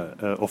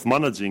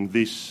managing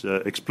this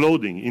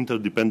exploding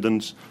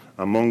interdependence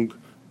among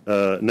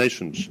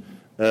nations.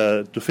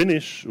 To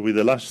finish with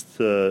the last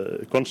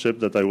concept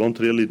that I want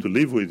really to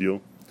leave with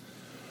you,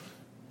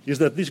 is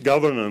that this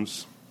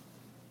governance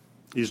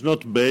is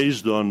not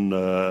based on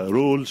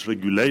rules,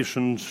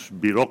 regulations,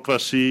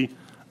 bureaucracy,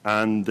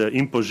 and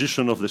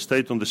imposition of the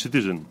state on the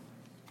citizen.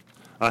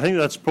 I think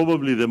that's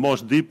probably the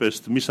most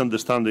deepest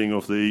misunderstanding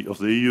of the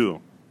EU.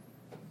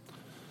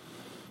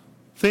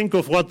 Think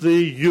of what the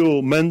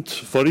EU meant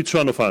for each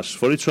one of us,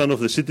 for each one of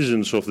the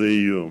citizens of the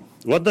EU.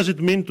 What does it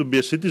mean to be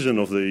a citizen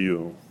of the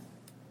EU?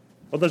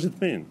 What does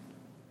it mean?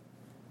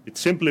 It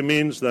simply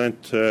means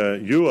that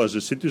you, as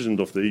a citizen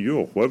of the EU,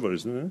 or whoever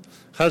is there,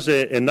 has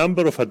a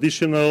number of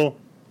additional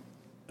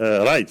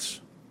rights.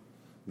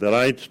 The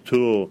right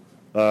to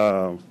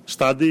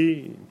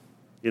study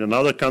in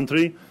another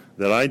country,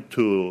 the right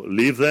to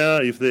live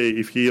there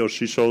if he or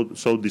she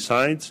so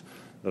decides,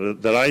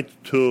 the right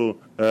to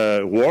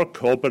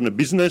work, open a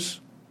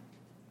business,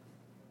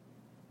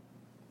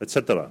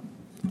 etc.,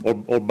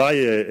 or buy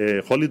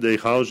a holiday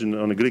house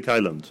on a Greek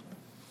island.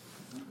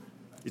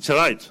 It's a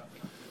right.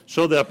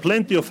 So there are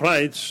plenty of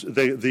rights, and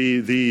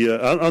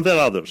there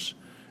are others.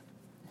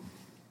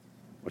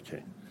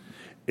 Okay.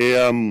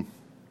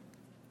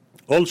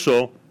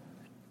 Also,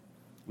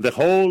 the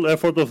whole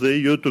effort of the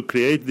EU to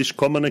create this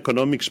common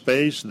economic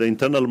space, the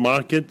internal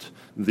market,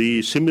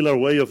 the similar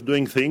way of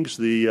doing things,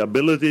 the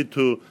ability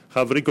to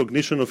have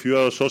recognition of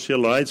your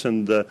social rights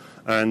and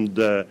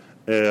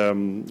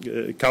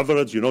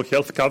coverage,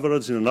 health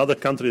coverage in another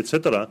country,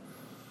 etc.,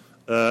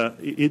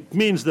 it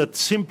means that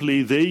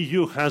simply the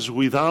EU has,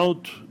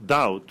 without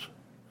doubt,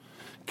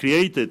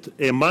 created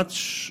a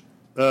much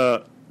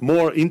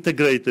more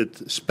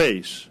integrated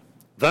space,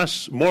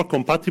 thus more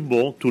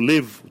compatible to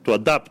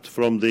adapt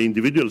from the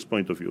individual's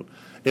point of view,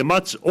 a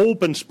much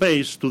open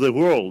space to the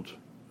world.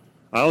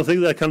 I don't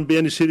think there can be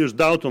any serious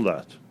doubt on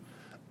that.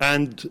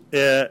 And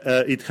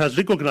it has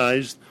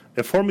recognized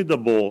a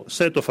formidable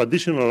set of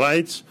additional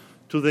rights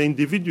to the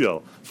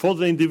individual. For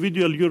the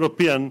individual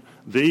European,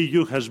 the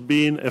EU has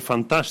been a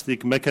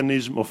fantastic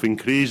mechanism of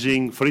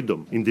increasing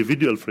freedom,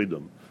 individual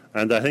freedom.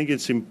 And I think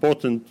it's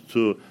important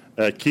to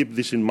keep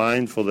this in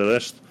mind for the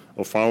rest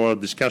of our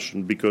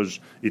discussion, because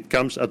it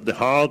comes at the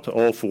heart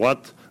of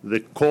what the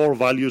core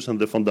values and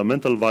the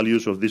fundamental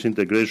values of this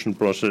integration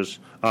process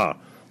are.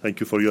 Thank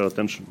you for your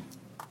attention.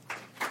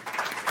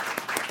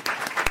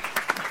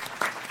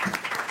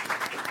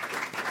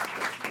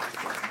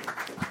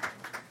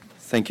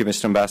 Thank you,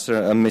 Mr.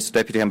 Ambassador, Mr.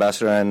 Deputy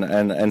Ambassador,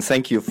 and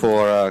thank you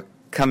for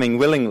coming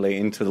willingly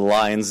into the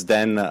lion's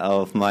den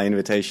of my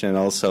invitation, and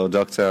also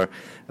Dr.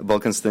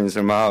 Bolkenstein's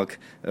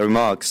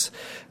remarks.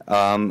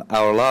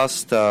 Our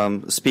last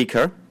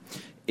speaker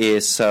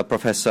is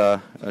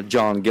Professor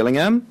John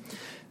Gillingham.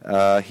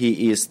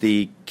 He is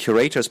the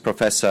Curators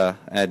Professor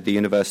at the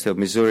University of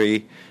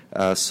Missouri,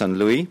 St.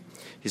 Louis.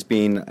 He's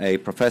been a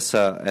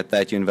professor at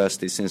that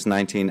university since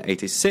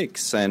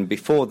 1986, and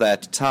before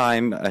that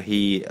time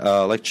he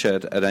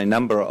lectured at a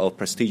number of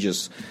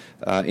prestigious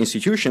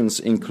institutions,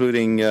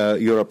 including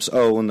Europe's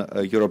own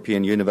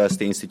European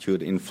University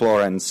Institute in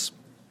Florence.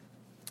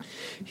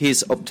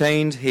 He's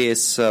obtained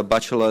his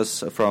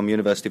bachelor's from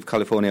University of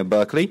California,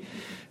 Berkeley,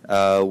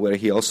 where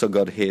he also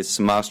got his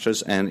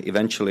master's and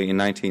eventually in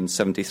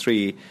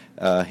 1973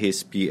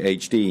 his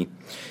PhD.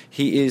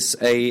 He is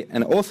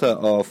an author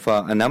of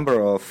a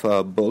number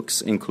of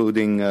books,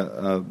 including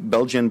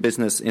Belgian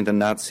Business in the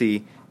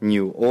Nazi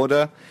New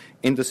Order,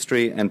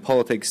 Industry and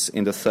Politics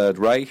in the Third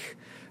Reich,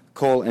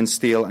 Coal and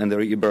Steel and the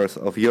Rebirth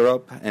of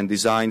Europe, and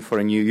Design for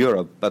a New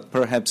Europe. But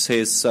perhaps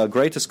his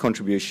greatest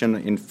contribution,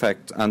 in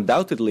fact,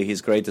 undoubtedly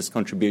his greatest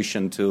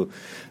contribution to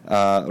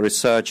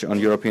research on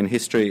European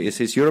history is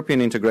his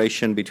European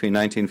integration between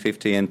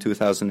 1950 and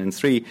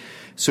 2003,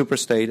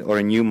 Superstate or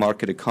a New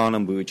Market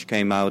Economy, which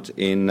came out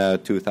in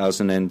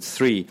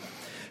 2003.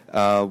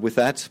 With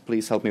that,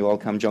 please help me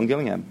welcome John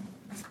Gillingham.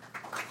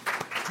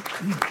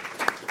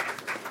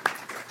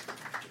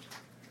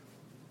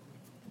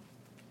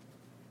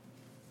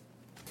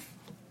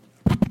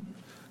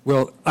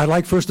 Well, I'd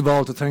like, first of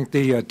all, to thank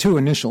the two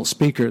initial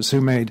speakers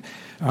who made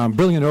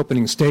brilliant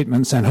opening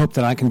statements and hope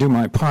that I can do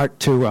my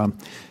part to,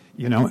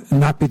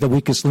 not be the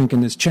weakest link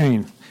in this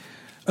chain.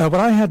 What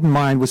I had in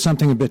mind was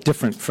something a bit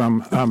different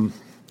from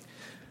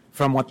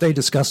what they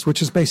discussed,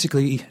 which is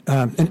basically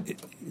the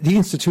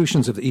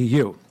institutions of the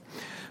EU.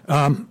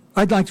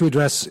 I'd like to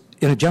address,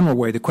 in a general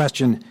way, the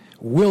question,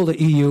 will the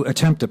EU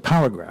attempt a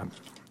power grab?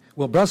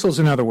 Will Brussels,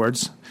 in other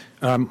words,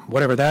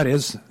 whatever that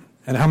is,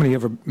 and how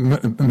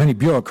many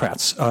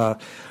bureaucrats are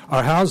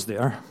housed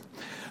there,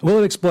 will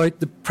it exploit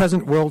the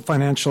present world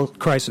financial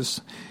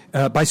crisis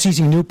by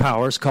seizing new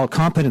powers called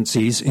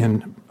competencies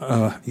in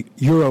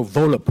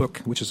Euro-Volapük,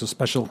 which is a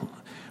special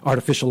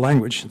artificial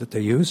language that they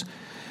use,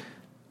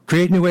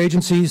 create new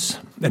agencies,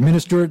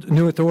 administer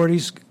new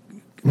authorities,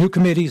 new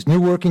committees,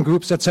 new working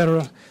groups,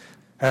 etc.,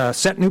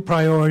 set new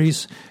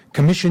priorities,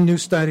 commission new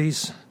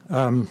studies,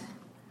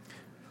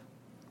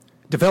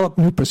 develop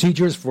new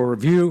procedures for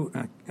review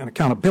and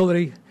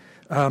accountability,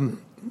 all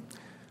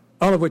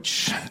of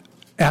which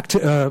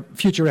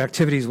future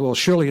activities will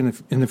surely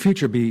in the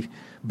future be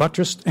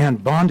buttressed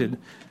and bonded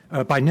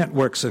by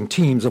networks and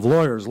teams of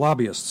lawyers,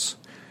 lobbyists,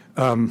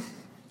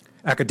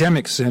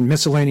 academics, and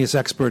miscellaneous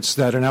experts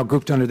that are now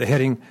grouped under the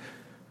heading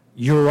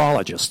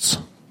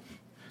urologists.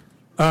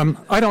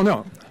 I don't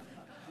know.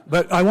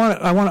 But I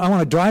want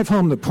to drive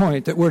home the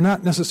point that we're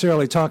not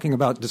necessarily talking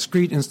about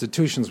discrete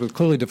institutions with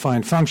clearly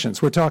defined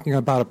functions. We're talking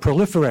about a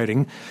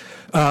proliferating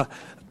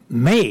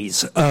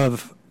maze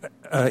of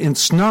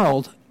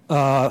ensnarled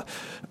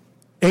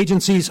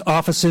agencies,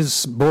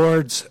 offices,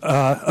 boards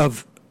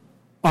of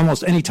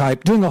almost any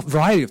type, doing a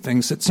variety of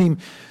things that seem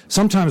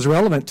sometimes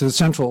relevant to the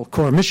central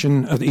core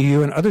mission of the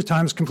EU and other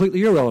times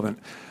completely irrelevant.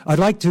 I'd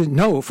like to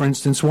know, for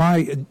instance,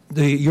 why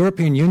the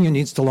European Union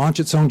needs to launch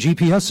its own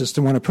GPS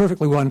system when a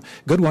perfectly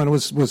good one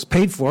was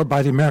paid for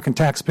by the American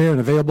taxpayer and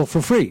available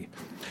for free.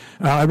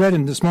 I read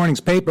in this morning's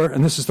paper,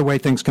 and this is the way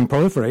things can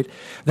proliferate,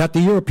 that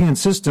the European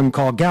system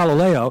called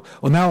Galileo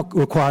will now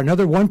require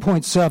another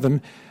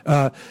 1.7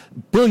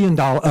 billion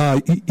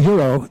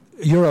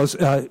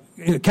euros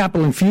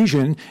capital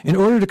infusion in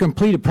order to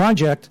complete a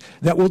project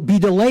that will be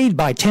delayed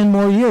by 10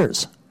 more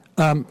years.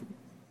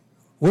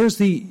 Where's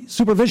the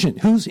supervision?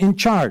 Who's in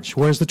charge?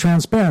 Where's the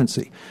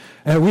transparency?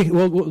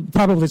 We'll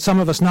probably some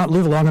of us not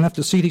live long enough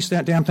to see these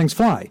damn things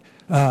fly.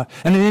 And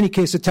in any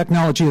case, the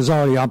technology is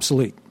already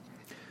obsolete.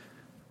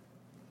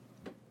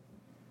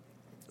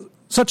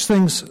 Such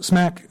things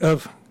smack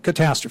of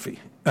catastrophe,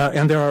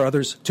 and there are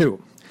others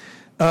too.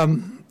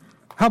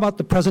 How about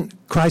the present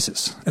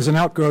crisis as an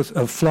outgrowth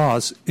of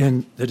flaws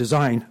in the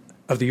design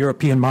of the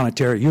European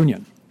Monetary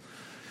Union?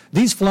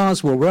 These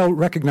flaws were well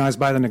recognized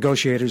by the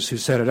negotiators who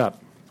set it up.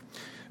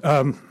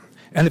 And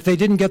if they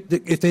didn't get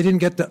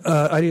the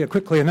idea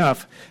quickly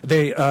enough,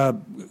 they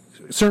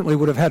certainly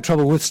would have had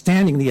trouble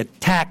withstanding the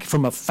attack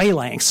from a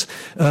phalanx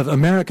of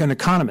American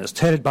economists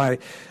headed by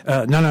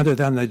none other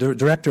than the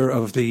director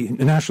of the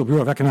National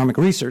Bureau of Economic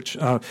Research,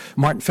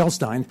 Martin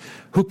Feldstein,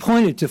 who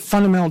pointed to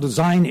fundamental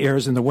design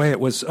errors in the way it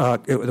was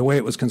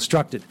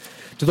constructed.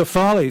 To the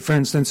folly, for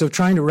instance, of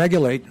trying to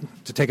regulate,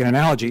 to take an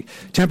analogy,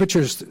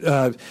 temperatures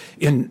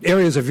in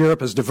areas of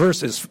Europe as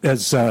diverse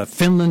as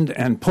Finland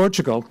and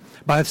Portugal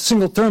by a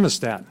single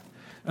thermostat,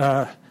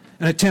 an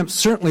attempt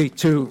certainly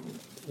to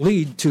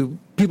lead to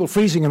people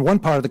freezing in one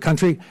part of the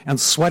country and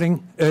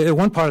sweating in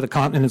one part of the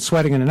continent and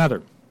sweating in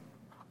another.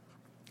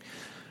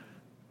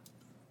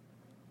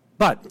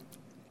 But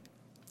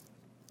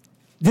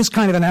this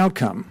kind of an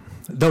outcome,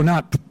 though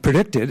not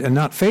predicted and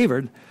not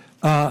favored,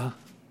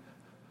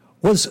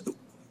 was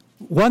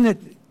one of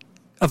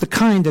the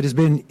kind that has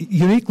been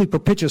uniquely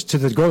propitious to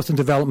the growth and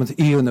development of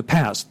the EU in the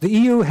past. The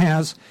EU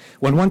has,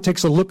 when one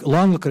takes a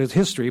long look at its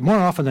history, more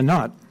often than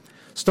not,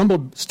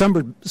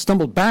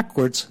 stumbled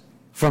backwards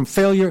from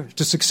failure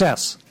to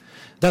success.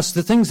 Thus,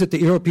 the things that the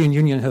European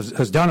Union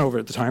has done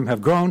over the time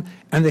have grown,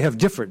 and they have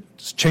differed.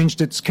 It's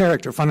changed its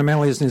character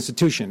fundamentally as an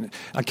institution.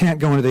 I can't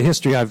go into the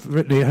history. I've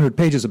written 800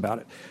 pages about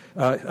it.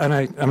 And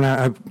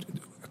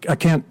I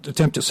can't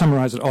attempt to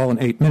summarize it all in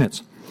 8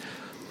 minutes.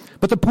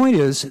 But the point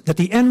is that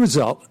the end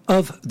result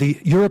of the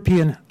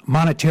European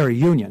Monetary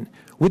Union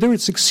whether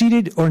it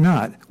succeeded or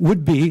not,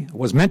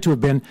 was meant to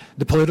have been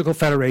the political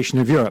federation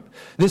of Europe.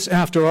 This,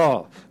 after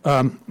all,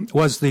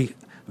 was the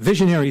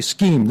visionary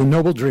scheme, the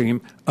noble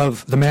dream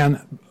of the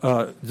man,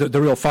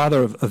 the real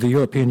father of the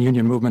European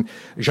Union movement,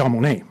 Jean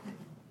Monnet.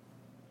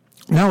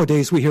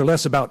 Nowadays, we hear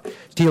less about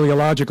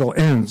teleological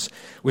ends.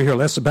 We hear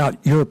less about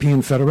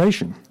European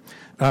federation.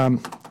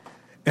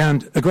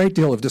 And a great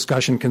deal of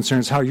discussion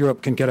concerns how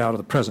Europe can get out of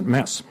the present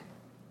mess.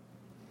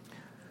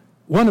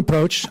 One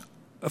approach,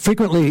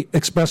 frequently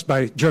expressed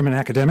by German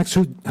academics,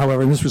 who,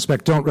 however, in this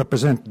respect don't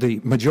represent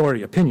the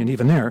majority opinion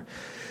even there,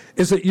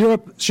 is that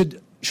Europe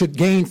should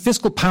gain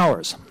fiscal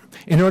powers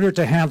in order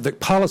to have the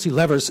policy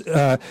levers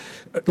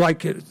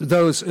like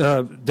those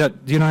that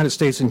the United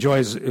States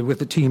enjoys with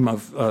the team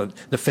of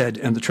the Fed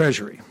and the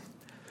Treasury.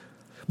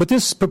 But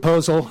this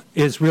proposal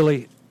is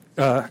really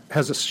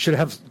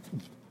should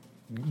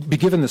be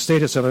given the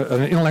status of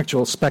an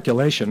intellectual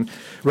speculation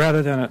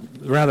rather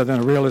than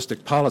a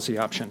realistic policy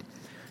option.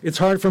 It's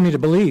hard for me to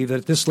believe that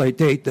at this late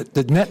date that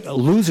the net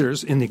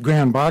losers in the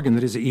grand bargain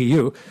that is the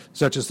EU,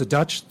 such as the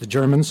Dutch, the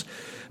Germans,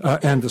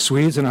 and the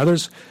Swedes and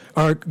others,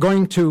 are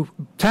going to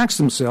tax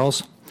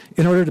themselves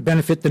in order to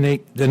benefit the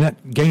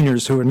net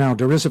gainers, who are now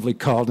derisively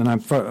called, and I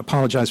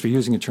apologize for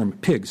using the term,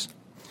 pigs.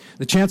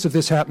 The chance of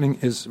this happening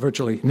is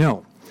virtually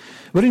nil.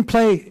 What in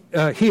play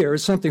here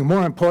is something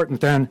more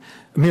important than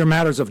mere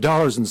matters of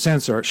dollars and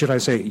cents, or should I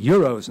say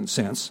euros and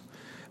cents.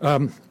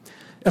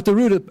 At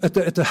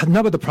the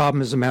nub of the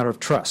problem is a matter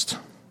of trust.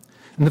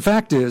 And the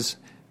fact is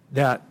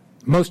that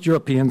most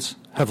Europeans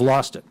have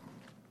lost it.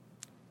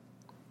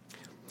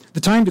 The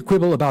time to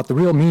quibble about the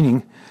real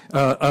meaning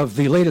of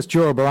the latest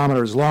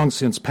Eurobarometer is long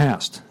since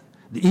past.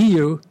 The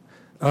EU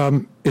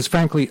is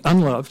frankly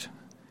unloved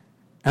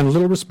and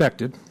little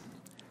respected,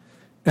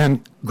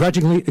 and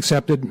grudgingly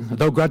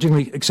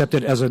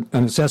accepted as a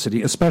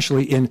necessity,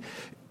 especially in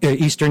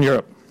Eastern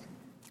Europe.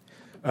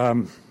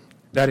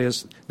 That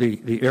is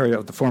the area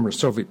of the former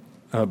Soviet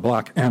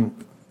bloc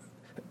and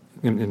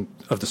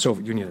of the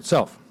Soviet Union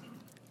itself.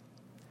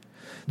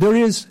 There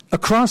is,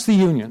 across the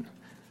Union,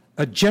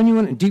 a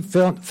genuine and deep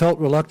felt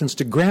reluctance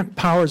to grant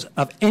powers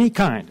of any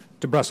kind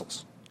to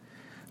Brussels.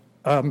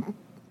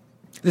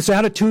 This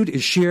attitude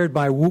is shared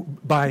by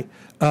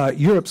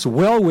Europe's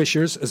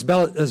well-wishers as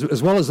well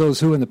as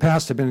those who in the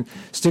past have been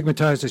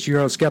stigmatized as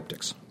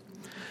Eurosceptics.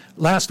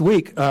 Last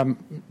week,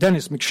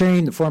 Dennis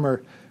McShane, the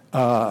former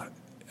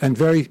and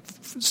very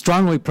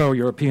strongly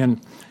pro-European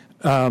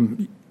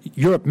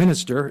Europe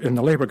minister in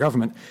the Labour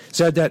government,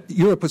 said that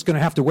Europe was going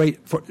to have to wait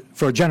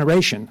for a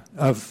generation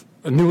of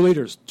new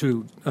leaders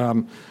to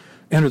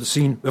enter the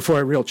scene before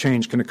a real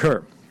change can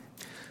occur.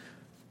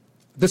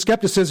 The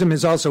skepticism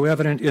is also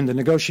evident in the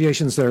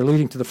negotiations that are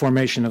leading to the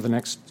formation of the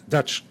next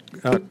Dutch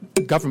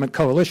government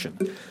coalition,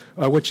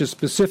 which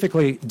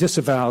specifically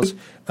disavows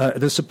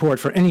the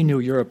support for any new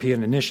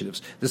European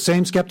initiatives. The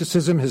same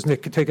skepticism has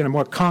taken a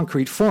more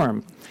concrete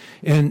form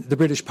in the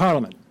British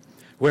Parliament,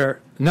 where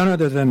none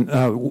other than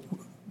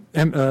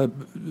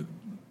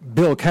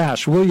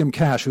William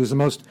Cash, who is the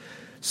most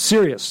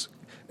serious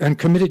and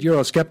committed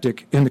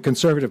Eurosceptic in the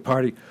Conservative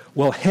Party,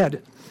 will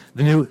head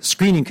the new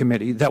screening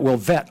committee that will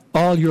vet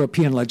all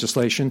European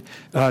legislation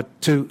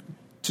to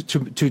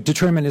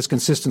determine its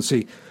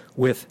consistency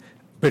with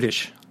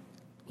British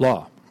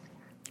law.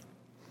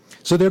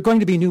 So there are going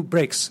to be new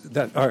brakes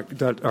that are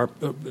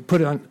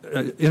put on,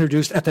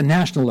 introduced at the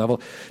national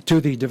level to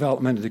the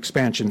development and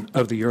expansion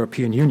of the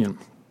European Union.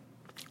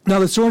 Now,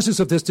 the sources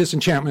of this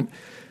disenchantment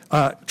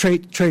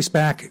trace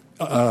back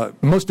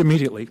most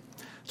immediately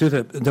to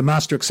the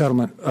Maastricht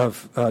Settlement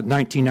of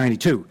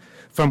 1992,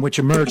 from which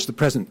emerged the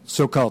present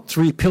so-called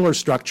three-pillar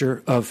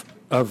structure of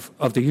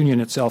the Union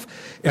itself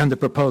and the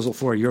proposal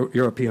for a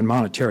European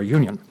Monetary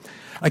Union.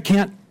 I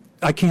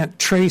can't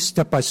trace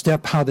step by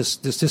step how this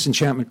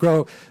disenchantment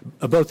grew.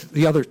 Both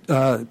the other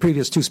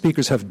previous two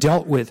speakers have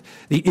dealt with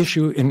the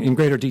issue in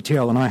greater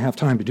detail than I have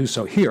time to do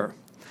so here.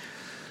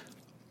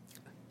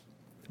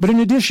 But in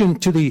addition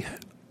to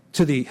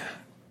the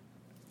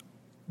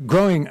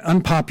growing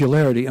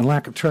unpopularity and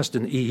lack of trust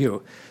in the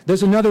EU,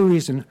 there's another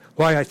reason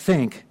why I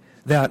think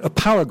that a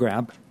power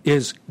grab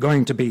is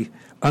going to be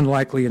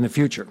unlikely in the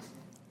future.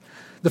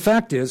 The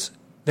fact is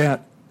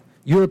that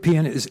Europe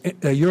is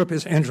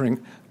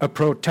entering a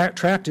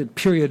protracted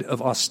period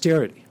of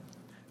austerity,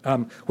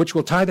 which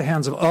will tie the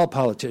hands of all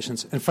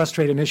politicians and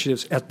frustrate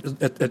initiatives at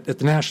the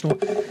national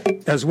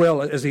as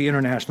well as the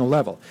international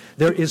level.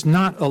 There is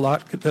not a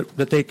lot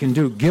that they can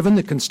do, given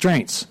the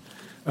constraints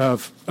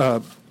of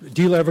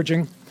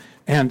deleveraging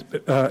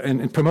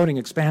and promoting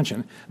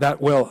expansion,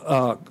 that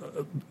will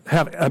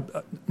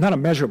have not a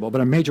measurable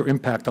but a major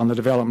impact on the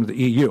development of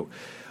the EU.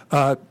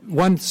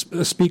 One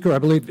speaker, I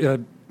believe,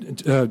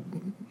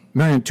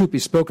 Marian Tupy,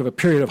 spoke of a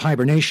period of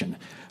hibernation.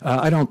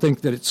 I don't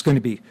think that it's going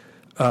to be.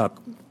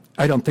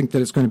 I don't think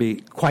that it's going to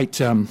be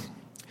quite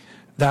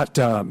that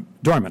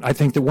dormant. I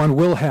think that one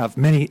will have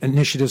many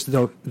initiatives,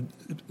 though,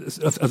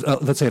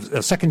 let's say,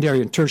 of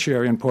secondary and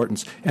tertiary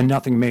importance, and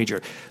nothing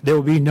major. There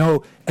will be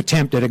no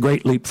attempt at a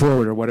great leap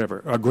forward or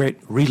whatever, or a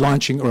great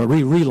relaunching or a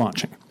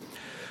re-relaunching.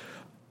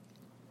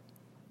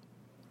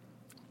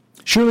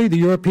 Surely the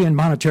European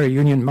Monetary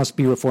Union must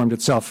be reformed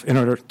itself in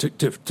order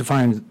to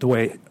find the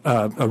way,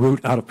 a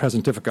route out of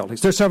present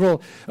difficulties. There's a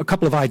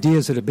couple of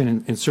ideas that have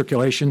been in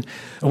circulation.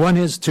 One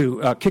is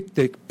to kick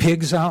the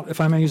pigs out,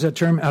 if I may use that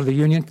term, out of the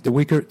Union, the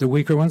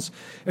weaker ones,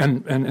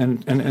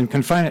 and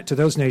confine it to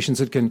those nations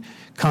that can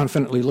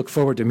confidently look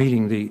forward to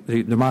meeting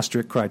the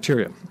Maastricht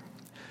criteria.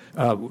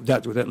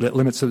 That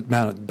limits the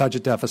amount of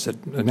budget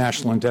deficit,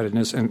 national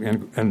indebtedness,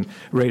 and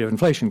rate of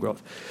inflation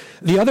growth.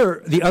 The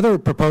other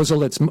proposal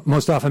that's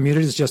most often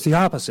muted is just the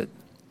opposite,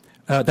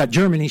 that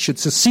Germany should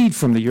secede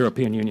from the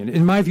European Union.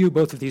 In my view,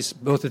 both of these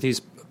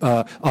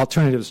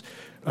alternatives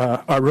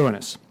are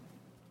ruinous.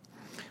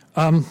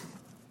 What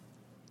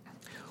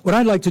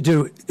I'd like to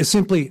do is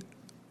simply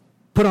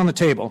put on the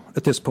table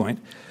at this point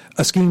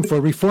a scheme for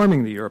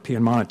reforming the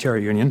European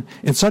Monetary Union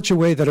in such a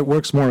way that it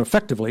works more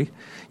effectively,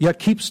 yet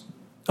keeps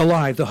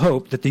alive the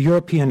hope that the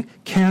European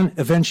can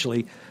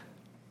eventually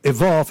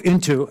evolve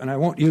into, and I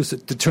won't use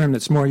the term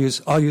that's more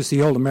used, I'll use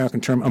the old American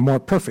term, a more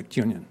perfect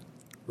union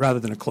rather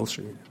than a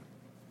closer union.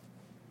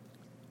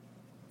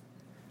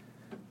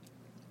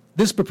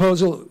 This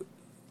proposal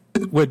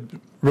would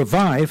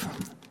revive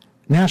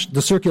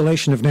the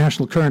circulation of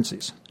national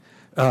currencies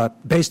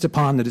based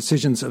upon the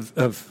decisions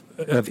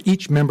of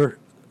each member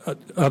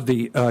of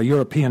the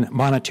European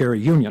Monetary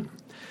Union.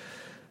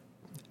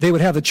 They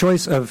would have the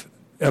choice of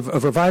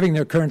reviving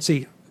their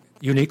currency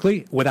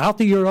uniquely, without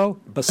the euro,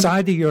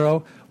 beside the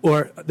euro,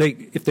 or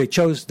if they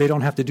chose, they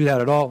don't have to do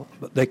that at all.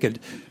 They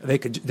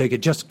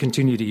could just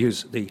continue to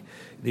use the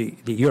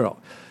euro.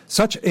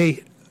 Such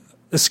a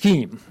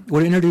scheme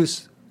would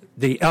introduce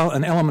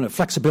an element of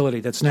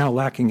flexibility that's now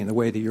lacking in the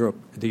way the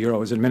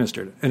euro is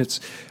administered. And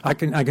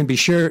you can be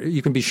sure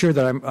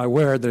that I'm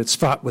aware that it's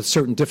fraught with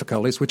certain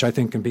difficulties, which I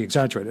think can be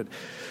exaggerated.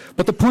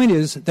 But the point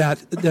is that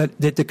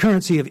the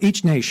currency of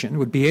each nation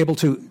would be able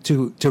to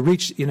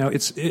reach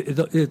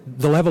the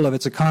level of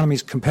its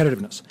economy's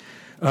competitiveness,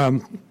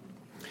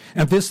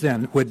 and this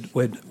then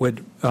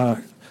would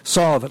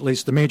solve at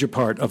least the major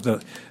part of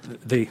the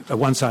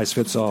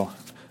one-size-fits-all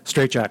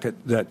straitjacket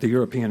that the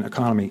European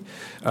economy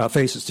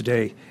faces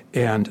today,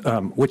 and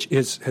which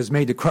has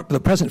made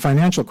the present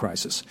financial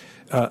crisis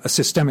a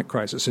systemic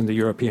crisis in the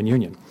European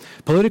Union.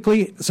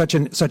 Politically, such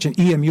an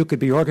EMU could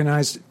be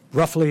organized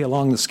roughly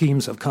along the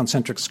schemes of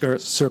concentric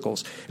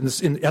circles.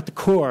 At the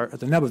core,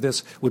 at the nub of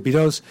this, would be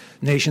those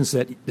nations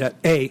that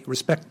A,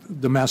 respect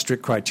the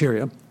Maastricht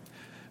criteria,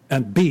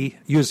 and B,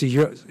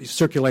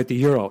 circulate the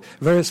euro.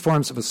 Various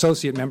forms of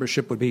associate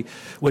membership would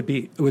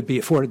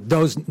be for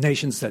those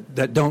nations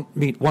that don't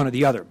meet one or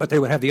the other, but they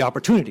would have the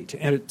opportunity to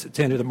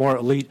enter the more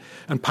elite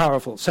and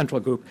powerful central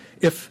group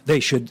if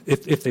they should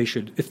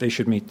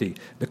meet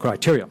the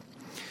criteria.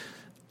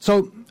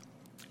 So,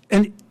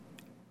 an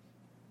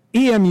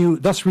EMU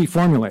thus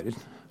reformulated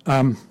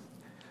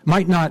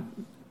might not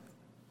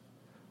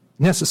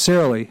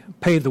necessarily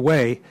pave the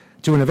way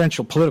to an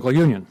eventual political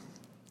union,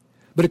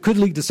 but it could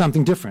lead to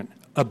something different,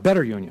 a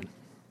better union.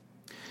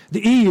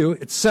 The EU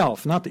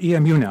itself, not the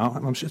EMU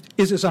now,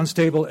 is as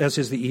unstable as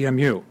is the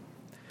EMU.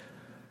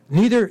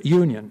 Neither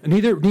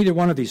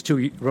one of these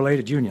two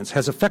related unions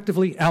has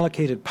effectively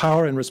allocated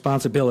power and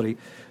responsibility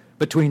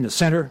between the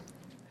center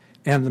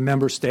and the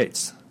member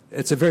states.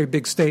 It's a very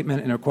big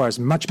statement and it requires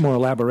much more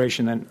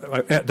elaboration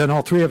than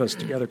all three of us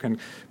together can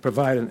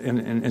provide in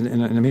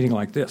a meeting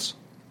like this.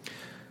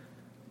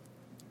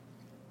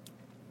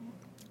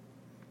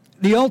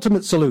 The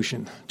ultimate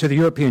solution to the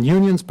European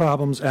Union's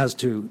problems as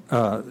to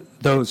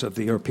those of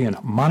the European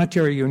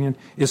Monetary Union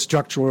is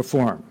structural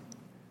reform.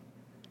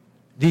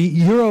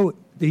 The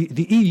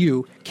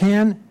EU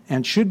can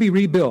and should be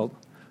rebuilt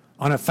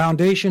on a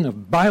foundation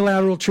of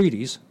bilateral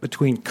treaties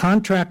between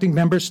contracting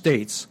member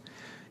states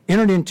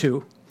entered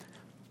into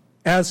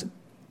as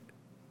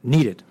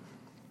needed.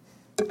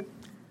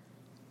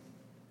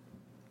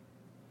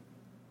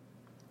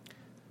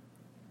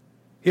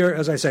 Here,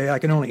 as I say, I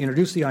can only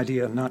introduce the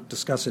idea and not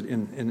discuss it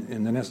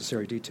in the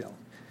necessary detail.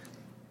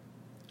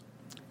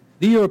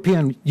 The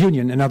European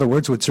Union, in other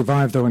words, would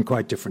survive, though in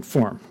quite different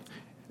form.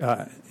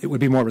 It would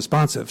be more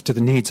responsive to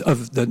the needs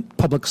of the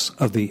publics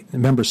of the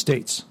member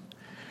states.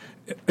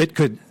 It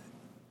could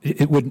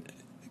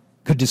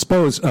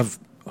dispose of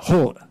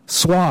whole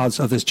swaths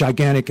of this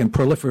gigantic and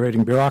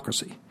proliferating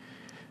bureaucracy.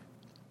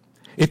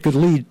 It could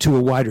lead to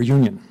a wider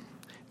union,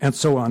 and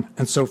so on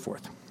and so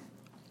forth.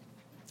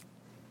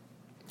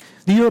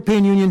 The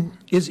European Union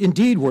is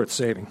indeed worth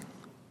saving.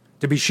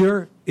 To be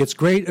sure, its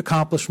great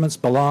accomplishments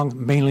belong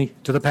mainly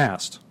to the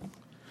past.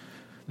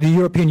 The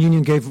European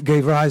Union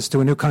gave rise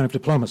to a new kind of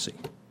diplomacy.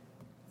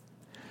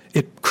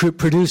 It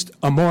produced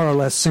a more or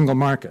less single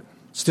market,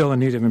 still in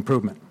need of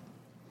improvement.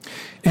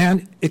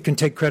 And it can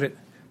take credit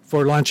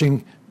for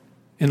launching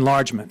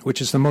enlargement,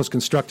 which is the most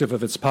constructive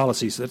of its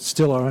policies that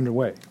still are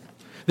underway.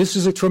 This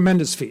is a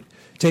tremendous feat,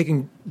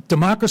 taking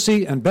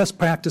democracy and best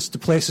practice to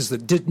places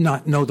that did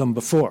not know them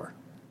before.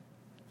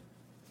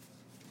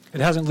 It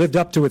hasn't lived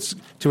up to its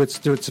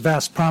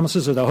vast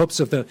promises or the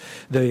hopes of the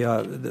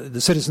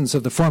citizens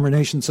of the former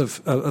nations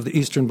of the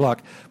Eastern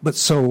Bloc, but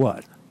so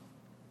what?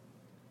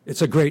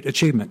 It's a great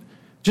achievement,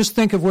 Just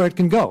think of where it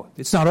can go.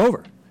 It's not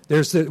over.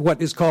 There's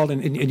what is called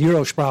in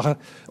Eurosprache,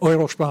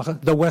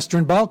 the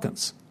Western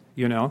Balkans,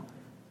 you know.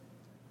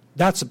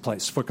 That's a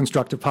place for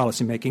constructive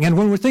policy making. And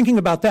when we're thinking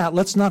about that,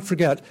 let's not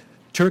forget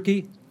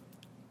Turkey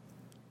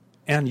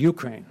and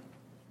Ukraine.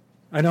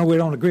 I know we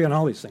don't agree on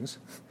all these things.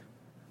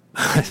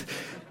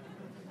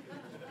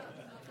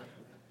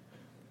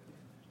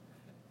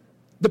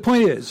 The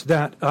point is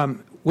that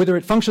whether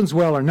it functions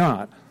well or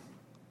not,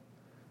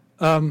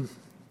 the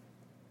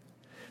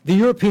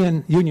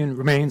European Union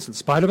remains, in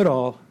spite of it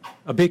all,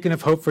 a beacon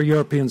of hope for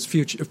Europe's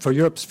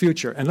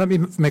future. And let me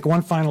make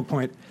one final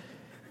point,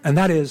 and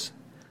that is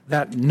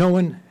that no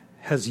one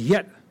has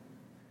yet,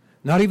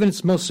 not even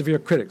its most severe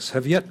critics,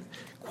 have yet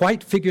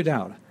quite figured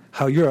out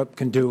how Europe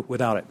can do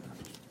without it.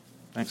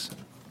 Thanks.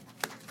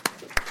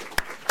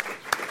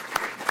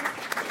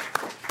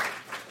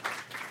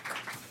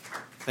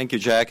 Thank you,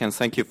 Jack, and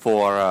thank you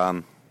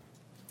for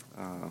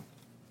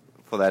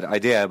that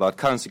idea about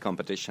currency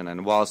competition.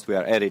 And whilst we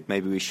are at it,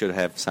 maybe we should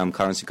have some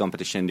currency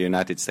competition in the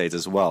United States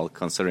as well,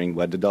 considering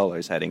where the dollar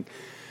is heading.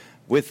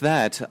 With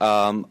that,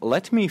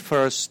 let me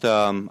first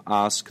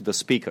ask the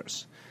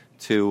speakers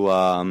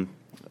to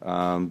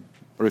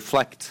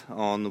reflect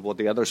on what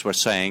the others were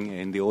saying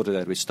in the order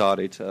that we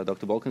started.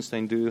 Dr.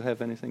 Bolkenstein, do you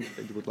have anything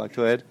that you would like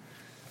to add?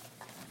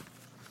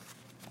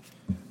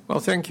 Well,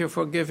 thank you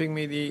for giving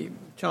me the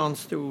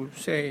chance to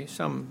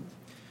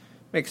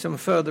make some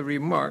further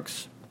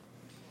remarks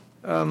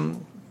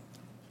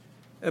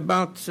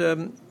about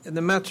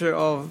the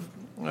matter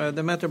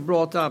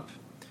brought up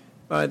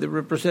by the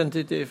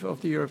representative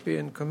of the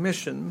European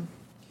Commission.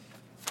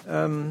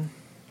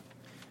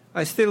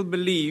 I still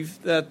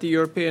believe that the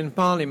European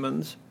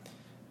Parliament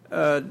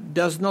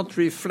does not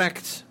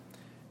reflect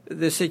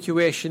the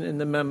situation in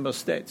the member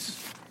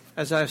states.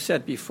 As I've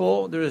said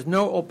before, there is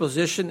no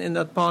opposition in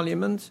that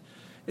parliament.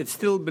 It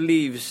still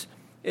believes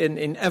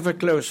in ever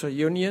closer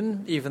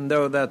union, even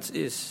though that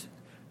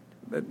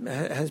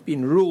has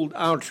been ruled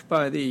out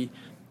by the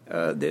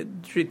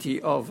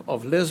Treaty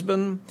of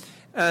Lisbon,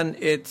 and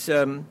it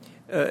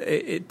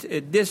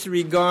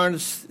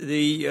disregards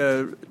the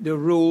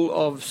rule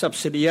of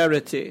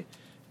subsidiarity,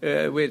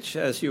 which,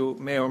 as you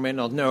may or may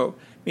not know,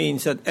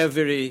 means that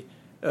every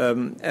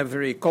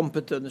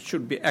competence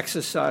should be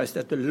exercised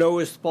at the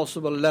lowest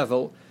possible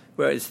level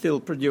where it still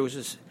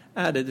produces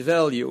added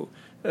value.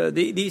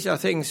 These are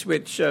things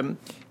which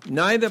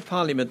neither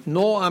Parliament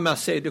nor, I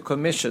must say, the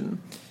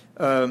Commission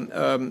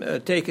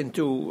take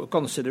into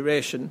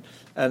consideration,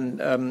 and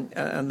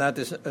that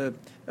is a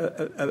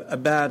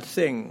bad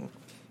thing.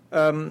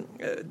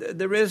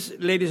 There is,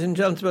 ladies and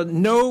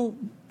gentlemen, no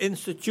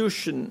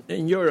institution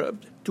in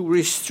Europe to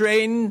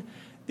restrain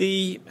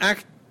the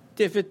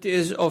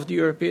activities of the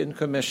European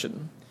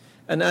Commission.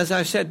 And as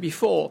I said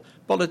before,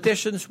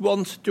 politicians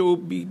want to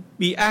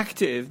be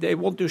active. They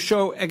want to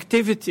show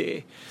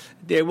activity.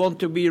 They want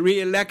to be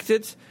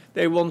re-elected.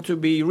 They want to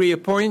be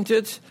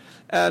reappointed.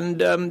 And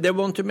they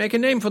want to make a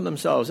name for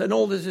themselves. And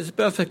all this is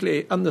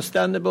perfectly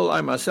understandable.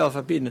 I myself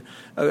have been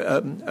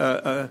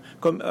a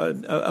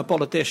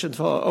politician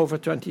for over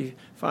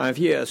 25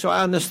 years, so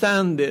I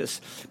understand this.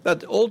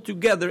 But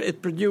altogether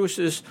it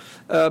produces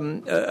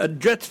a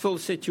dreadful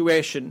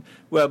situation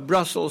where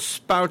Brussels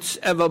spouts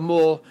ever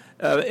more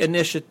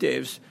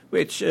initiatives,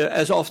 which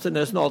as often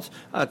as not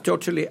are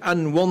totally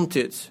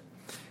unwanted.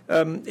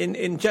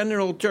 In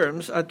general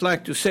terms, I'd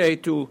like to say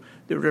to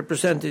the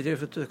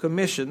representative of the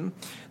Commission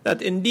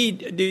that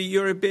indeed the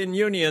European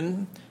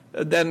Union,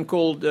 then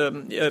called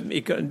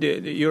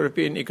the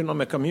European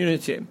Economic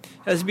Community,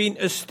 has been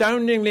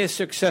astoundingly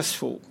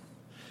successful.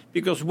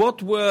 Because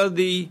what were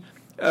the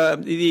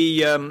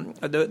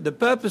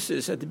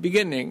purposes at the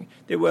beginning?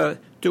 They were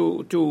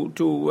to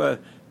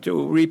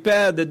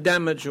repair the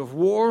damage of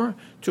war,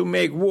 to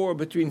make war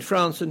between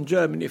France and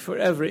Germany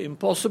forever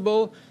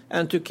impossible,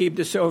 and to keep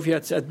the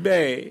Soviets at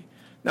bay.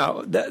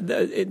 Now,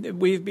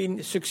 we've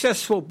been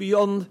successful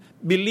beyond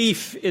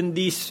belief in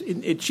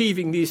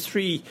achieving these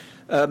three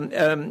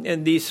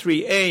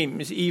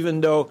aims,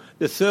 even though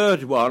the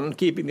third one,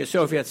 keeping the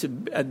Soviets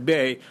at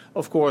bay,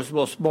 of course,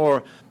 was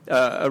more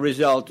a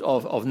result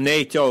of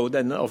NATO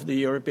than of the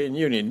European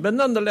Union. But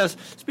nonetheless,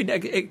 it's been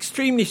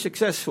extremely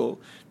successful.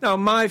 Now,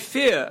 my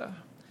fear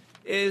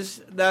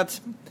is that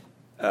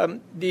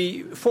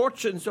the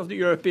fortunes of the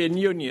European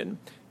Union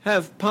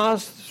have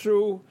passed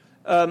through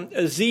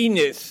a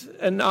zenith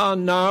and are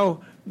now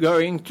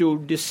going to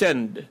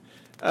descend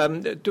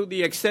to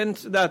the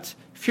extent that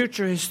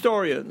future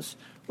historians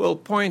will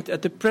point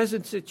at the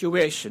present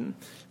situation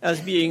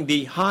as being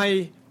the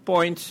high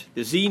point,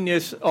 the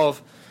zenith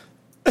of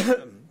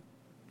there's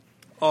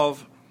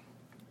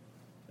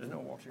no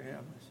water here.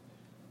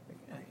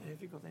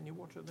 Have you got any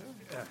water there?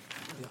 Yeah,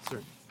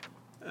 sir.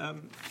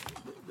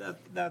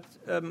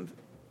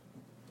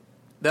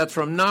 That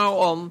from now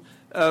on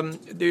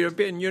the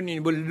European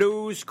Union will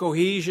lose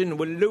cohesion,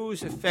 will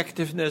lose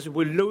effectiveness,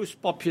 will lose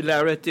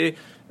popularity.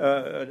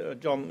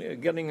 John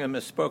Gillingham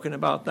has spoken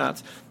about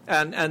that,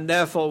 and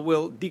therefore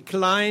will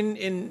decline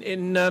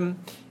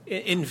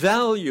in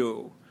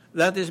value.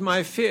 That is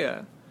my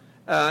fear.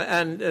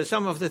 and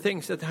some of the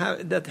things that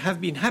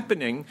have been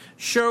happening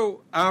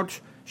show up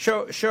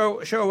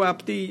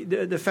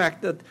the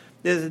fact that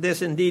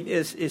this indeed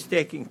is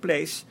taking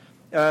place,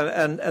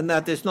 and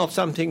that is not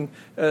something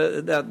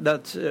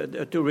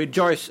that to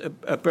rejoice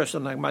a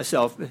person like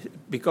myself,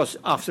 because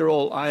after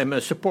all I am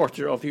a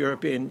supporter of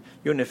European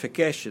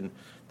unification.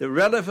 The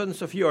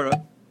relevance of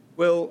Europe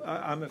will,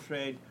 I'm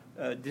afraid,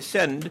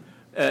 descend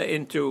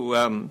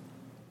into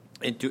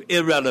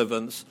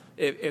irrelevance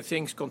if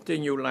things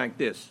continue like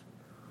this.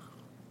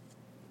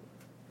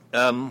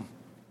 Now,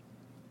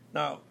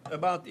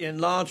 about the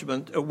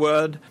enlargement, a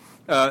word.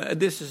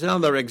 This is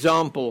another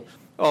example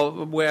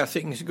of where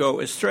things go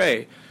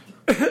astray.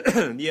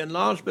 The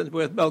enlargement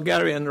with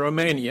Bulgaria and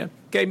Romania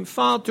came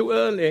far too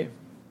early.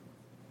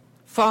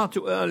 Far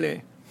too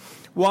early.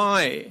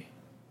 Why?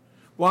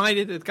 Why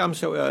did it come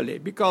so early?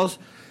 Because,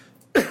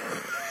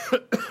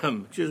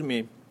 excuse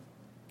me,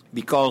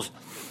 because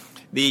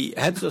the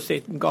heads of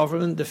state and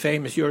government, the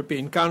famous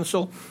European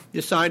Council,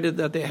 decided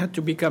that they had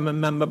to become a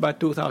member by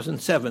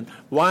 2007.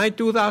 Why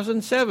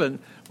 2007?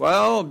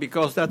 Well,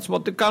 because that's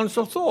what the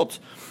Council thought.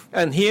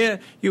 And here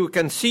you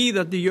can see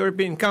that the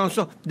European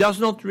Council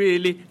does not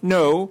really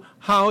know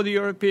how the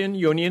European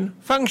Union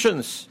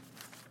functions,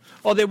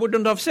 or they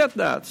wouldn't have said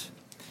that.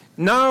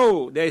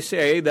 Now they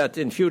say that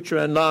in future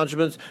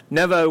enlargements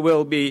never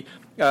will be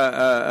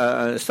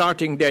a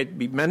starting date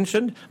be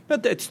mentioned,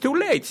 but it's too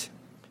late,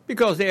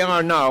 because they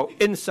are now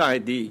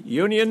inside the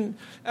Union,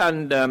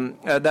 and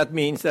that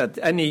means that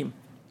any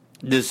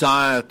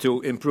desire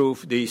to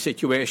improve the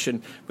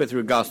situation with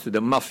regards to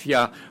the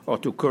mafia or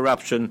to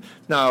corruption,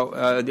 now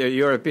the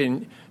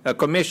European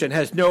Commission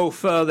has no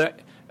further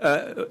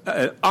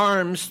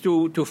arms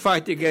to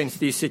fight against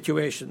these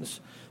situations.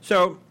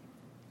 So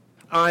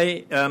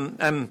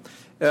I'm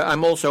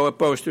also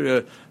opposed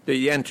to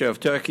the entry of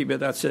Turkey, but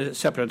that's a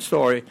separate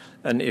story,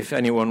 and if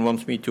anyone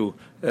wants me to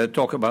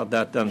talk about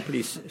that, then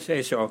please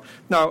say so.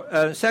 Now,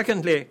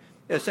 secondly,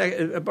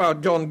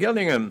 about John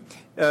Gillingham,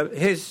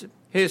 his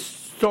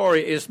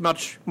story is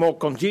much more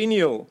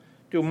congenial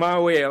to my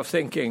way of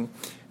thinking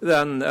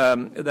than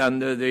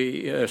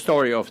the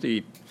story of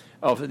the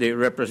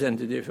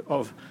representative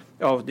of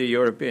the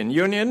European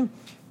Union.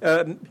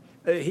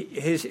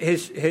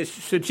 His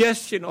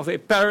suggestion of a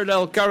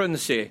parallel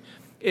currency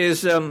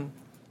is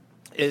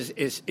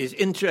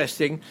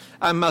interesting.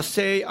 I must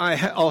say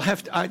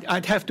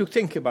I'd have to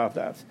think about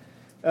that.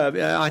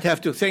 I'd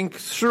have to think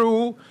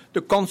through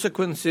the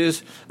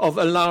consequences of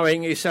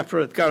allowing a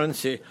separate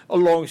currency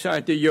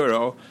alongside the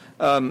euro.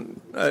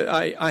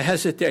 I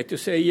hesitate to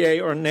say yay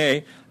or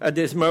nay at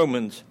this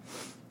moment.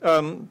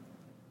 To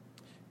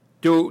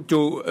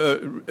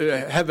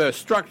have a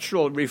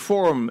structural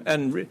reform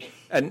and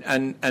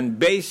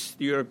base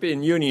the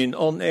European Union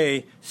on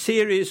a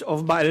series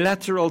of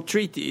bilateral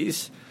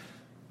treaties,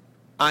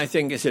 I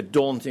think is a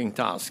daunting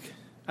task.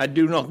 I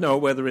do not know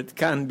whether it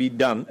can be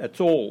done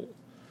at all.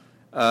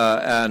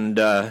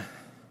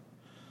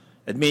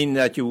 It means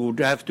that you would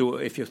have to,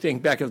 if you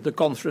think back of the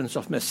conference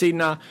of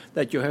Messina,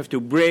 that you have to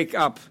break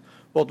up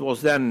what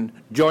was then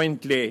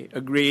jointly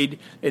agreed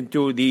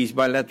into these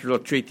bilateral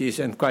treaties,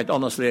 and quite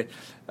honestly,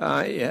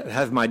 I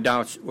have my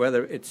doubts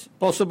whether it's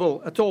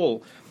possible at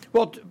all.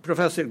 What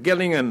Professor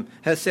Gillingham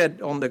has said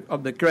on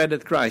the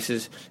credit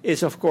crisis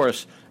is, of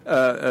course,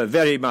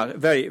 very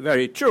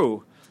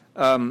true.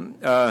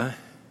 The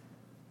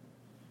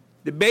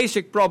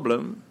basic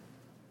problem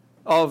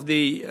of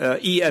the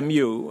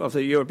EMU, of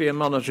the European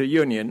Monetary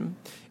Union,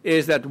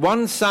 is that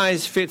one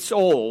size fits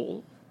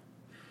all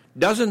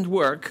doesn't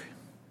work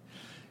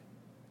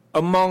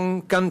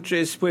among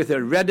countries with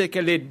a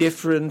radically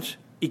different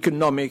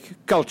economic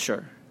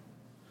culture.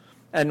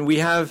 And we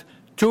have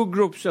two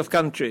groups of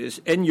countries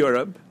in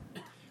Europe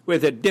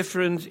with a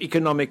different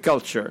economic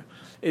culture.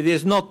 It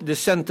is not the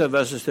center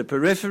versus the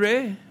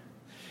periphery.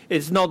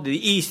 It's not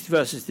the east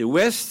versus the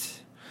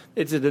west.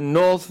 It's the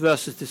north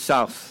versus the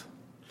south,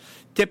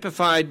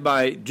 typified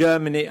by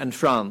Germany and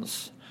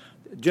France.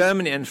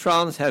 Germany and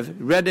France have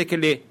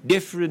radically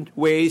different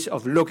ways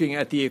of looking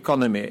at the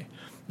economy.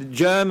 The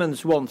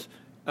Germans want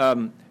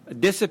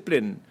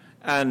discipline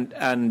and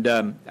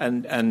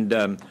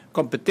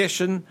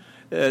competition.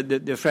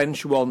 The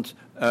French want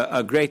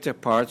a greater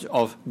part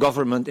of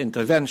government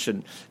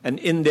intervention, and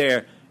in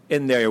their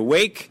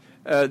wake,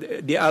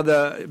 the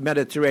other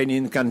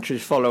Mediterranean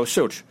countries follow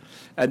suit.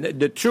 And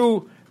the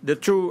true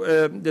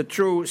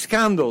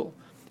scandal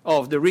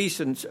of the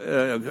recent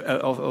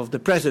of the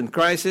present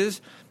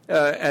crisis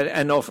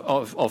and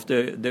of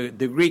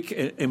the Greek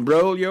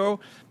imbroglio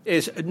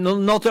is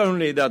not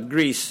only that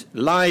Greece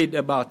lied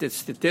about its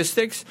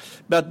statistics,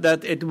 but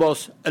that it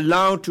was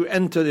allowed to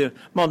enter the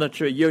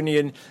monetary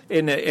union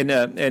in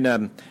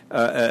an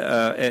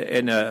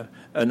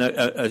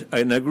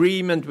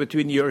agreement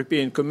between the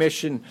European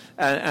Commission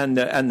and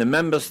the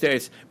member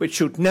states, which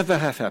should never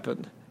have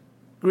happened.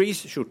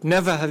 Greece should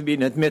never have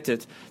been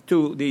admitted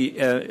to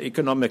the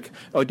economic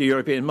or the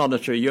European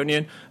Monetary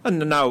Union,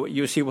 and now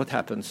you see what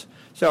happens.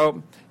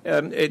 So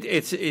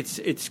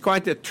it's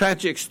quite a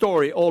tragic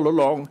story all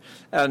along,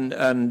 and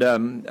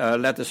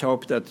let us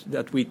hope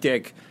that we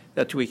take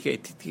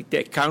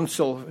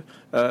counsel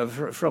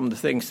from the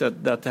things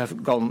that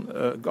have gone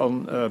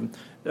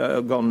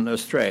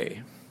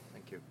astray.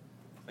 Thank you.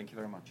 Thank you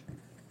very much.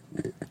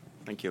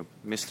 Thank you,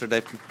 Mr.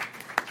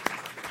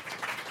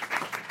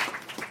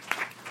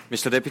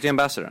 Deputy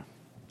Ambassador.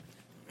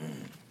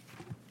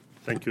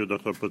 Thank you,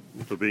 Dr.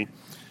 Toby.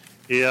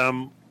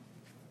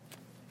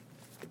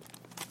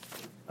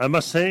 I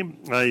must say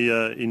I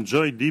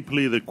enjoy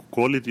deeply the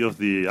quality of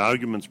the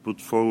arguments put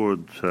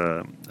forward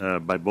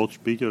by both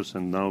speakers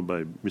and now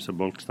by Mr.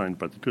 Bolkestein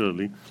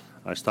particularly.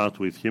 I start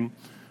with him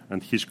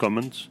and his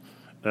comments.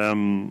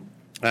 I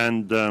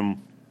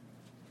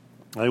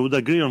would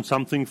agree on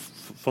something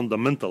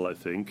fundamental, I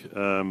think.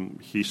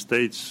 He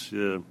states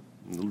a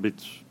little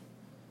bit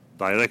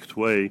direct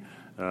way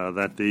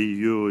that the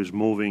EU is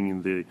moving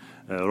in the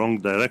wrong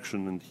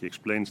direction, and he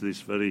explains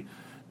this very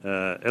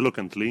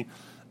eloquently.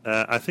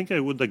 I think I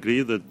would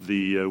agree that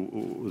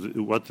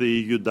what the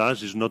EU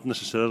does is not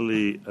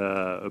necessarily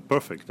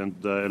perfect,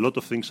 and a lot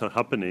of things are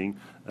happening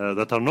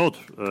that are not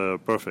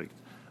perfect.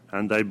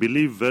 And I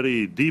believe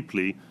very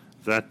deeply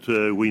that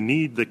we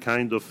need the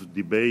kind of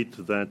debate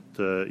that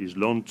is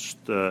launched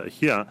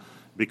here,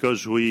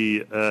 because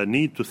we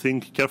need to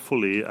think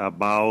carefully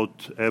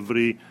about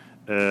every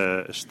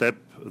step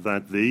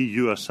that the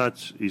EU as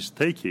such is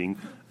taking,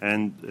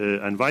 and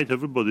invite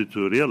everybody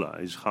to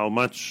realize how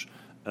much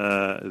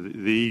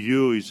the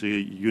EU is a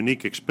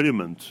unique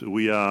experiment.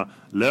 We are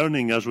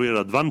learning as we are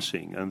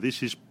advancing, and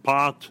this is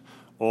part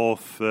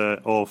of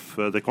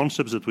the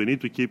concepts that we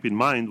need to keep in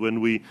mind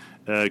when we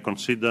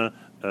consider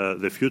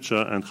the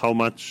future, and how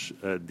much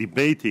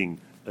debating,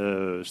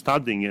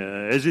 studying,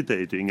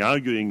 hesitating,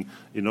 arguing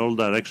in all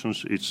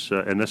directions is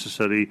a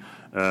necessary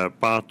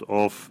part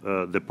of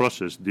the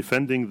process.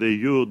 Defending the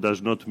EU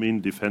does not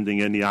mean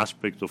defending any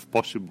aspect of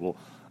possible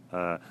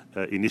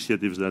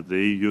initiatives that the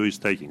EU is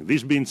taking.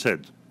 This being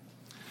said,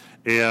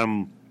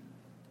 the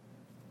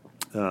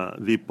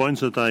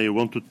points that I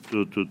wanted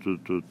to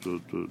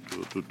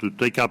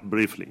take up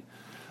briefly.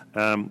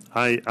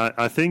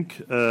 I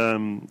think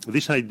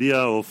this idea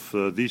of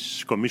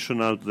this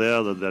commission out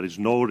there, that there is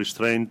no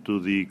restraint to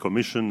the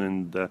commission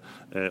and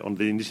on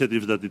the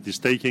initiatives that it is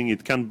taking,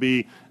 it can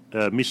be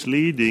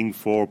misleading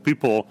for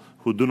people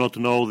who do not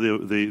know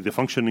the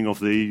functioning of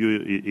the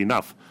EU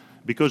enough,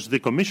 because the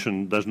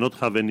commission does not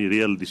have any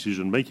real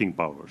decision-making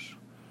powers.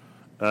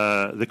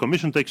 The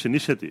commission takes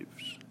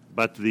initiatives,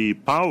 but the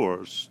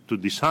powers to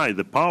decide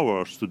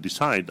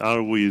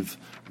are with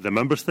the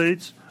member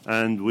states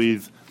and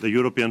with the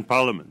European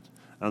Parliament.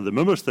 And the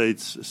member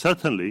states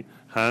certainly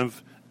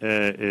have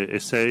a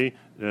say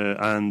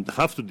and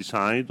have to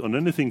decide on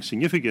anything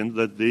significant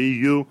that the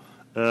EU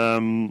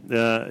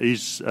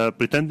is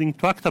pretending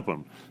to act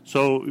upon.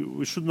 So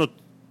we should not,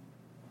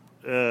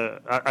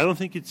 I don't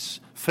think it's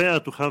fair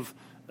to have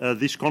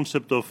this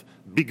concept of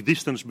big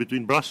distance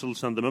between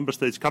Brussels and the member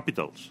states'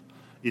 capitals.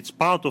 It's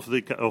part of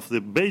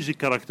the basic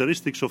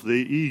characteristics of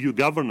the EU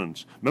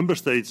governance. Member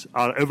states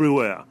are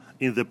everywhere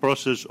in the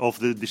process of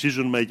the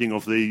decision-making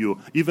of the EU,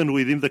 even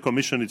within the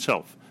Commission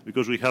itself,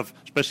 because we have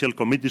special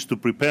committees to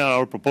prepare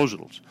our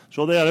proposals.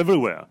 So they are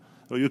everywhere.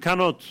 So you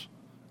cannot,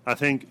 I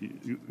think,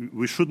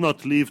 we should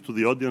not leave to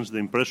the audience the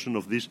impression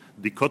of this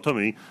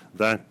dichotomy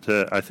that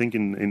I think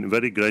in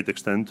very great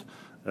extent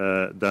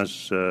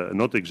does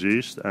not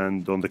exist,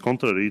 and on the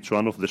contrary, it's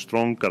one of the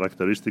strong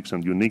characteristics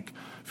and unique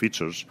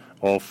features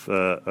of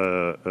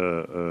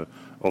the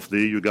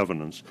EU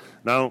governance.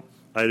 Now,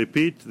 I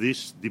repeat,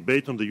 this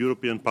debate on the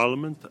European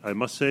Parliament, I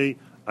must say,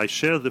 I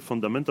share the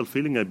fundamental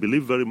feeling, I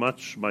believe very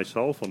much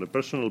myself on a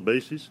personal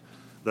basis,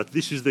 that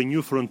this is the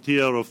new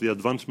frontier of the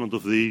advancement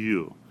of the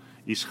EU,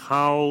 is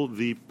how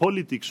the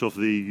politics of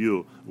the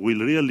EU will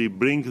really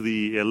bring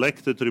the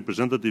elected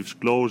representatives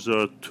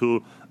closer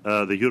to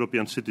the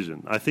European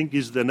citizen. I think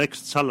is the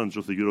next challenge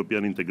of the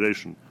European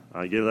integration.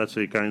 Again, that's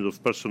a kind of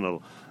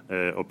personal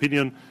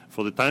opinion.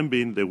 For the time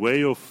being, the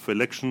way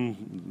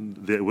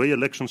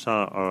elections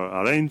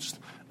are arranged,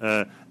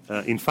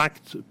 in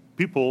fact,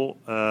 people,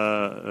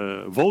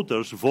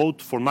 voters,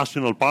 vote for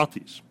national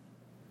parties,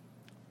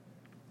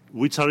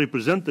 which are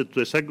represented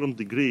to a second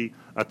degree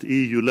at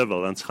EU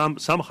level. And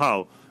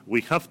somehow we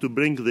have to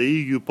bring the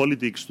EU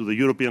politics to the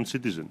European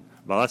citizen.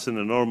 But that's an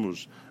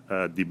enormous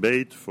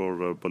debate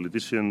for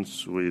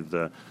politicians with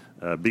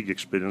big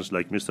experience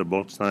like Mr.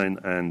 Bolkestein,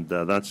 and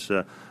that's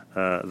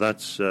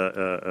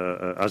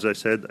as I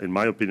said, in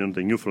my opinion,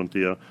 the new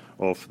frontier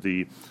of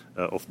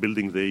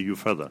building the EU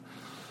further.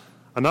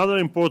 Another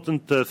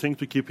important thing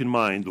to keep in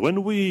mind,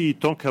 when we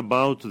talk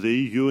about the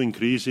EU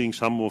increasing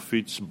some of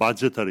its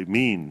budgetary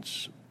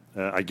means,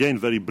 again,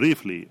 very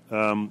briefly,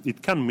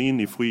 it can mean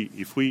if we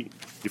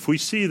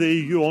see the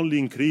EU only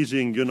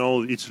increasing,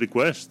 its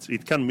requests,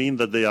 it can mean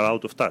that they are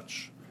out of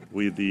touch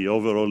with the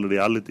overall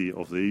reality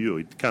of the EU.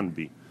 It can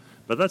be.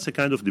 But that's a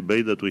kind of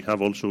debate that we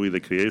have also with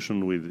the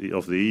creation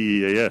of the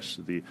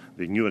EEAS,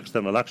 the new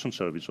External Action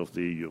Service of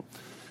the EU.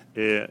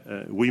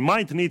 We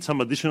might need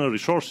some additional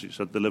resources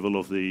at the level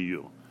of the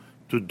EU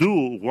to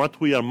do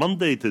what we are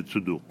mandated to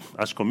do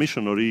as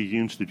Commission or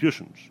EU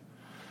institutions.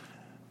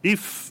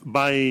 If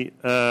by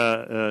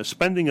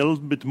spending a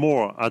little bit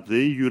more at the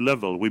EU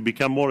level we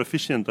become more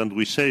efficient and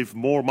we save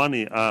more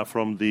money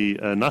from the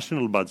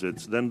national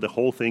budgets, then the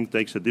whole thing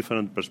takes a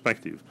different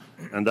perspective.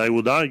 And I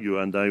would argue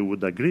and I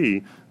would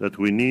agree that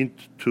we need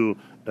to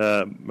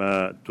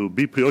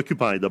be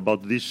preoccupied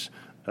about this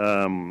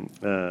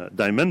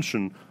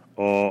dimension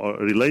or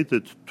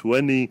related to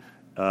any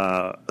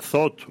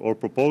thought or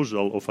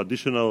proposal of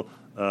additional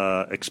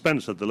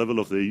expense at the level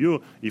of the EU.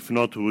 If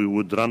not, we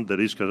would run the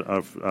risk,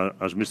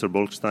 as Mr.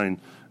 Bolkestein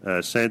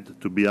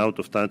said, to be out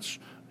of touch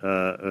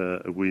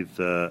with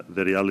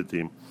the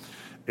reality.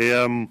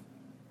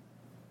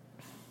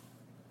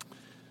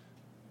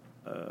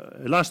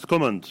 Last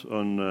comment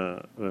on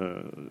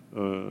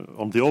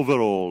the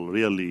overall,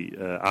 really,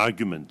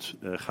 argument,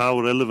 how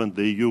relevant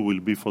the EU will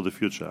be for the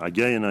future.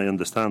 Again, I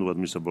understand what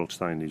Mr.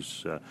 Bolkestein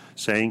is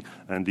saying,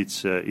 and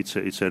it's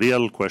a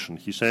real question.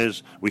 He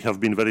says we have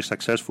been very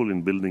successful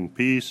in building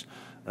peace,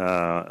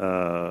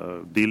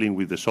 dealing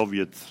with the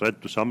Soviet threat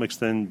to some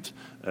extent,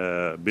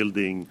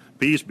 building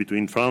peace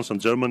between France and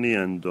Germany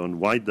and on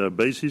wider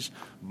basis.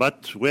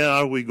 But where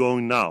are we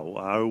going now?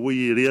 Are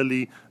we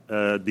really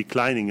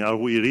declining? Are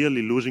we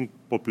really losing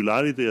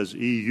popularity as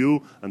EU?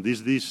 And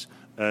is this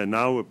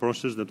now a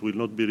process that will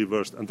not be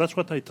reversed? And that's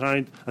what I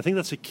tried. I think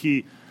that's a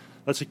key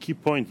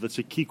point. That's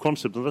a key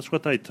concept, and that's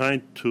what I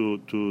tried to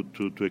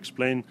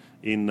explain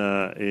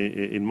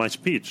in my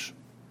speech.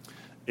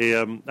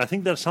 I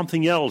think there's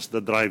something else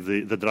that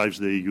drives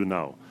the EU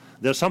now.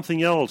 There's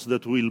something else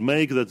that will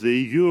make that the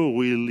EU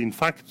will, in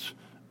fact,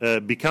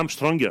 become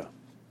stronger,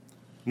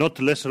 not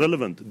less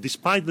relevant,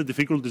 despite the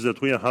difficulties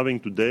that we are having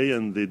today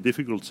and the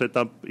difficult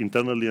setup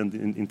internally and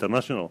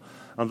international.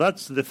 And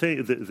that's the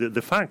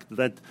fact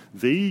that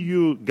the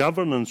EU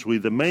governance,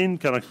 with the main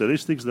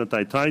characteristics that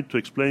I tried to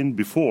explain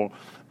before,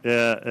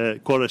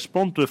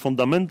 correspond to the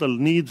fundamental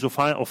needs of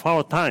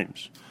our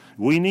times.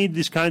 We need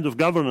this kind of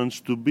governance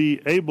to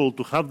be able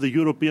to have the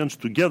Europeans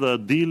together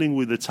dealing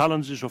with the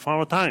challenges of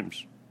our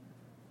times.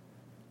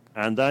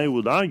 And I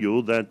would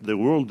argue that the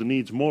world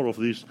needs more of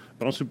these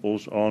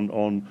principles on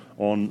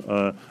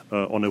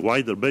a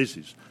wider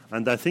basis.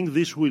 And I think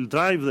this will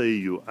drive the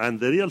EU. And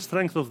the real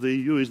strength of the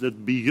EU is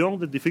that beyond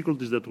the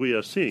difficulties that we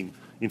are seeing,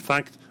 in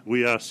fact,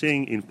 we are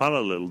seeing in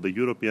parallel the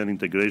European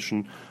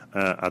integration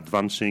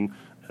advancing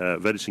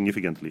very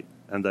significantly.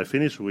 And I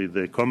finish with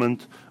a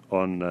comment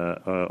on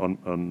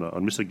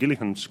Mr.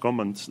 Gilligan's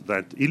comments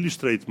that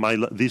illustrate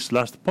this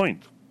last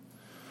point.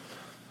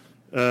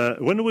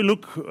 When we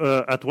look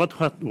at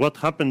what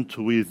happened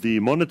with the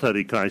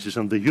monetary crisis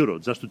and the euro,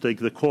 just to take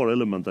the core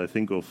element, I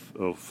think, of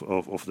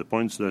the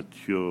points that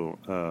you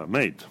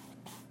made,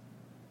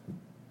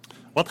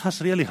 what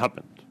has really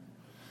happened?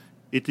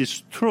 It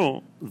is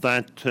true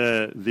that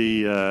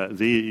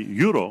the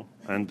euro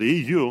and the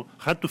EU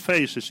had to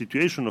face a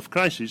situation of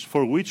crisis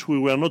for which we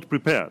were not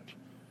prepared,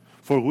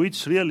 for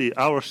which really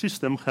our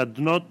system had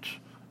not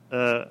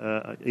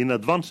in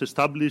advance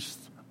established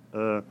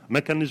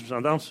mechanisms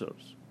and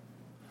answers.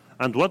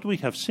 And what we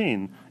have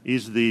seen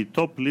is the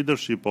top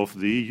leadership of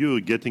the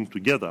EU getting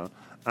together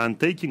and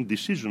taking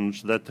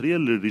decisions that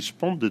really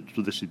responded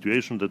to the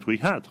situation that we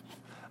had.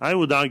 I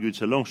would argue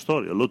it's a long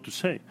story, a lot to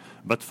say.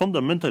 But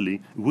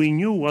fundamentally, we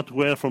knew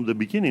from the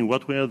beginning,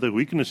 what were the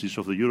weaknesses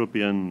of the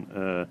European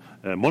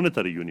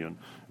monetary union.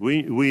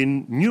 We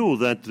knew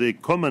that the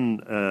common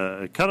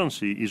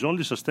currency is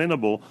only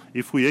sustainable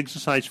if we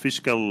exercise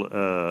fiscal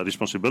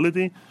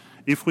responsibility,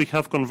 if we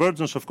have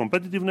convergence of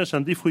competitiveness,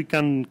 and if we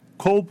can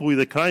cope with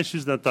the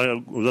crises that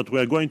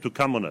were going to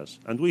come on us.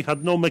 And we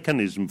had no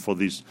mechanism for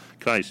this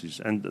crisis.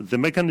 And the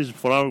mechanism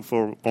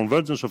for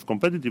convergence of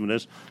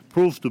competitiveness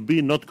proved to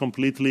be not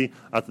completely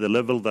at the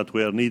level that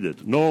were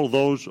needed, nor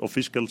those of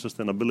fiscal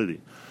sustainability.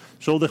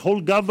 So the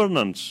whole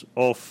governance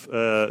of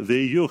the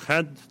EU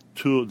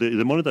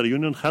the monetary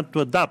union had to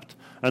adapt.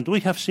 And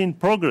we have seen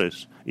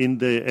progress in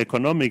the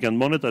economic and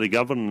monetary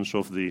governance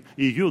of the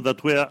EU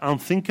that were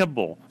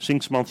unthinkable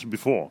 6 months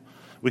before.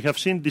 We have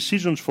seen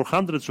decisions for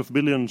hundreds of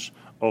billions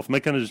of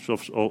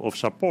mechanisms of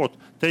support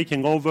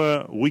taking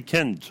over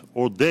weekends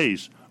or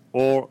days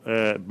or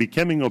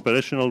becoming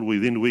operational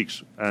within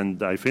weeks.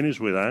 And I finish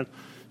with that.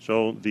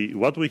 So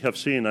what we have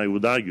seen, I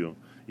would argue,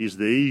 is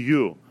the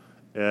EU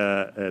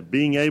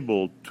being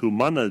able to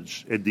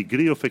manage a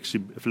degree of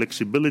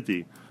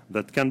flexibility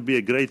that can be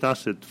a great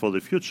asset for the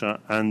future,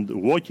 and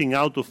walking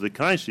out of the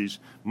crisis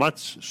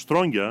much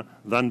stronger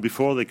than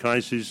before the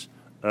crisis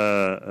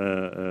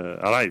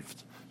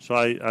arrived. So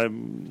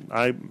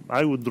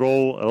I would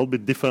draw a little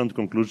bit different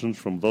conclusions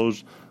from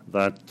those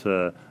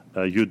that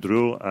you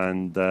drew,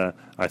 and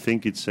I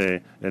think it's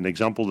an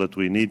example that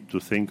we need to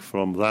think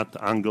from that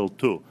angle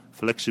too,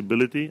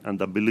 flexibility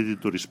and ability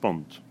to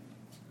respond.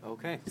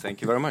 Okay,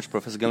 thank you very much.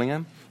 Professor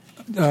Gillingham?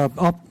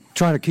 I'll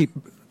try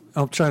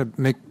to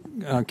make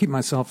limit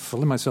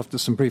myself to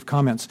some brief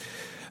comments.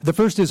 The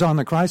first is on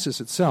the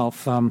crisis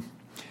itself.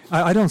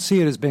 I don't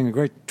see it as being a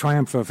great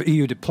triumph of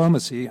EU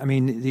diplomacy. I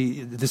mean,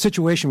 the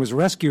situation was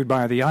rescued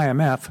by the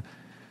IMF,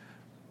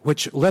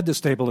 which led the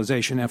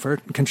stabilization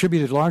effort,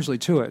 contributed largely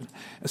to it,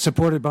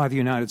 supported by the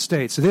United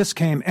States. This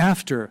came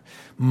after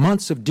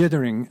months of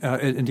dithering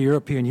in the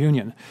European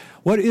Union.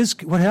 What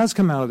has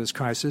come out of this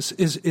crisis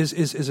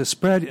is a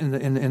spread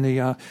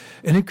an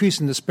increase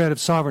in the spread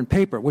of sovereign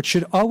paper, which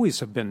should always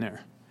have been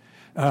there.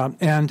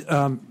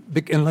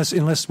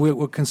 Unless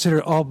we'll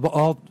consider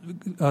all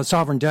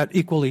sovereign debt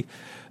equally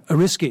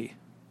risky.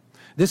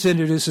 This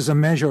introduces a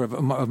measure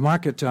of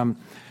market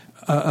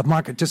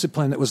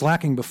discipline that was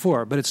lacking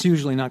before, but it's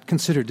usually not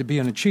considered to be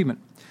an achievement.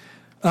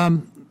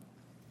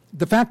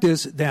 The fact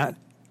is that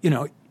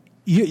the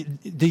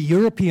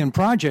European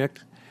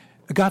project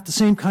got the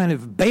same kind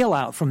of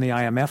bailout from the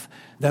IMF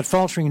that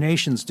faltering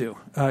nations do.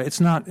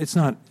 It's not.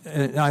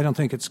 I don't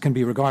think it can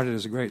be regarded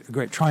as a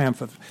great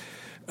triumph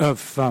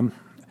of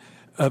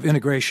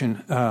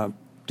integration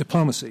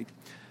diplomacy.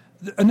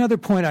 Another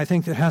point I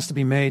think that has to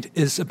be made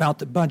is about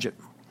the budget.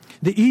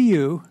 The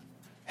EU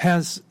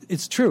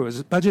it's true,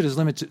 its budget is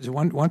limited to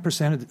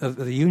 1% of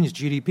the Union's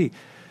GDP.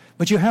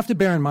 But you have to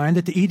bear in mind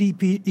that the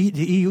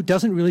EU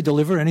doesn't really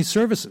deliver any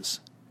services.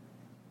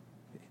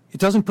 It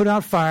doesn't put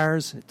out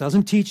fires. It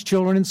doesn't teach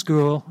children in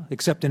school,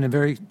 except in a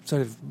very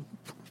sort of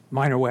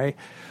minor way.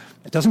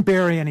 It doesn't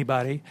bury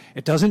anybody.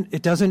 It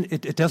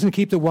doesn't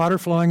keep the water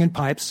flowing in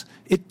pipes.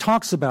 It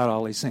talks about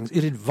all these things.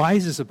 It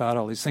advises about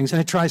all these things, and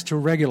it tries to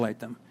regulate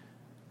them.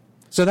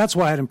 So that's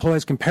why it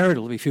employs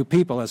comparatively few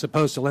people as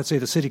opposed to, let's say,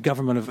 the city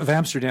government of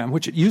Amsterdam,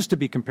 which it used to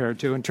be compared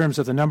to in terms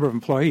of the number of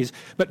employees,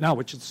 but now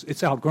which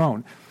it's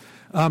outgrown.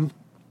 The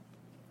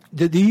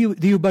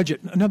EU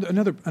budget,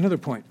 another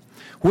point.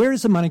 Where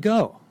does the money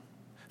go?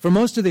 For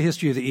most of the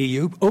history of the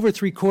EU, over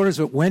 3/4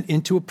 of it went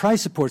into a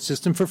price support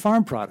system for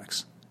farm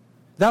products.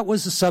 That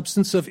was the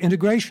substance of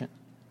integration.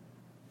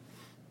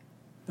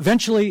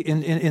 Eventually,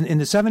 in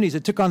the 70s,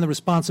 it took on the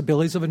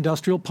responsibilities of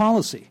industrial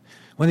policy.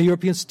 When the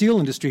European steel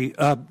industry,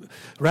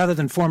 rather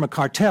than form a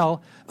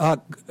cartel,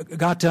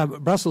 got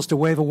Brussels to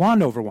wave a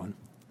wand over one.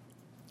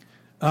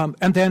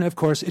 And then, of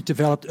course, it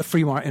developed a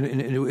free market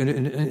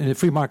in a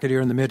free market here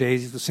in the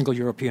mid-'80s, the Single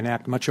European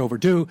Act, much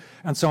overdue,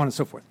 and so on and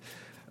so forth.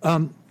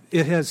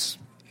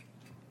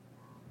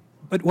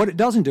 But what it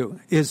doesn't do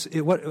is,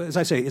 as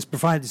I say, is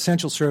provide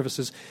essential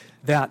services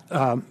that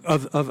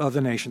of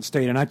the nation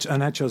state, and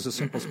I chose the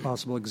simplest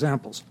possible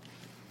examples.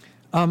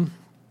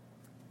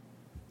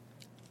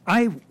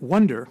 I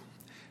wonder.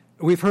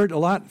 We've heard a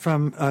lot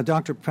from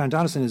Dr.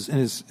 Pandonis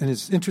in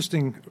his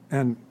interesting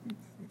and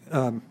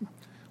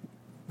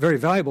very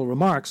valuable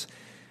remarks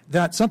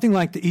that something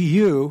like the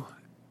EU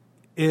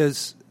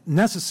is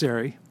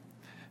necessary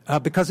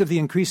because of the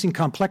increasing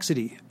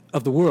complexity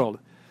of the world.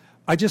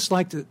 I'd just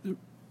like to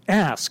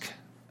ask,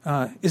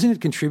 isn't it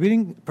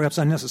contributing, perhaps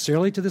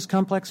unnecessarily, to this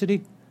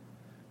complexity?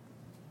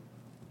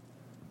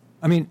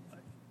 I mean,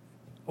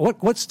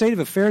 what state of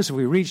affairs have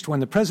we reached when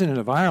the President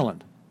of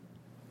Ireland,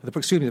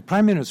 the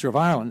Prime Minister of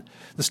Ireland,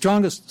 the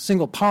strongest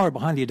single power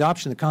behind the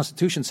adoption of the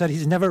Constitution, said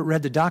he's never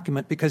read the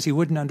document because he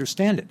wouldn't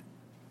understand it?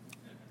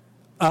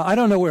 I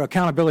don't know where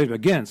accountability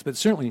begins, but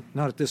certainly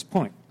not at this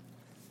point.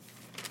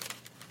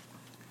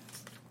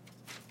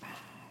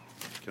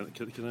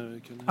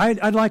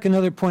 I'd like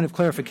another point of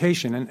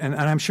clarification, and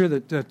I'm sure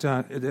that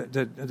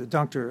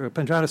Dr.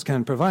 Pendratis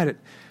can provide it.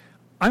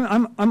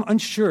 I'm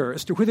unsure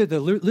as to whether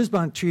the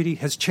Lisbon Treaty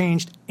has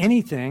changed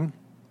anything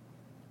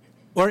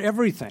or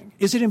everything.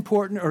 Is it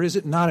important or is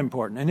it not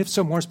important? And if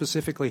so, more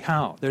specifically,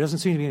 how? There doesn't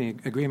seem to be any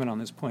agreement on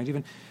this point,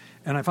 even,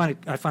 and I find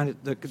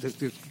it that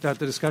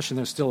the discussion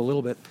there's still a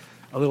little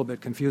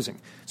bit confusing.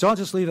 So I'll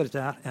just leave it at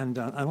that, and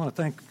I want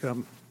to thank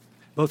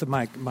both of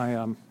my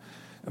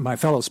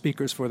fellow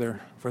speakers for their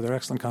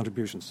excellent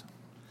contributions.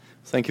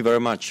 Thank you very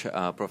much,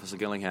 Professor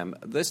Gillingham.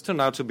 This turned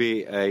out to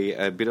be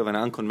a bit of an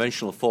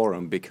unconventional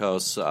forum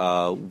because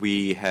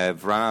we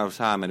have run out of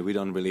time and we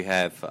don't really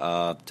have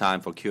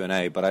time for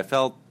Q&A, but I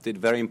felt it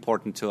very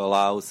important to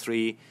allow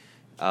three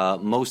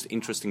most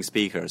interesting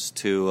speakers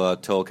to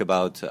talk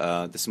about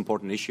this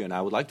important issue, and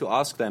I would like to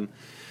ask them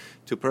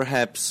to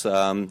perhaps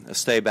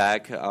stay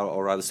back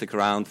or rather stick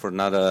around for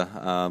another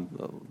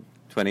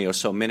 20 or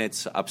so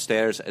minutes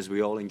upstairs as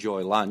we all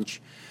enjoy lunch.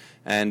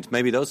 And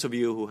maybe those of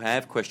you who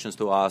have questions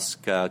to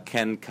ask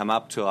can come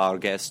up to our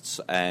guests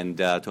and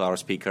to our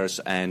speakers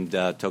and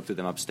talk to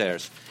them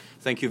upstairs.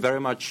 Thank you very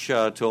much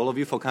to all of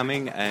you for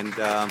coming. And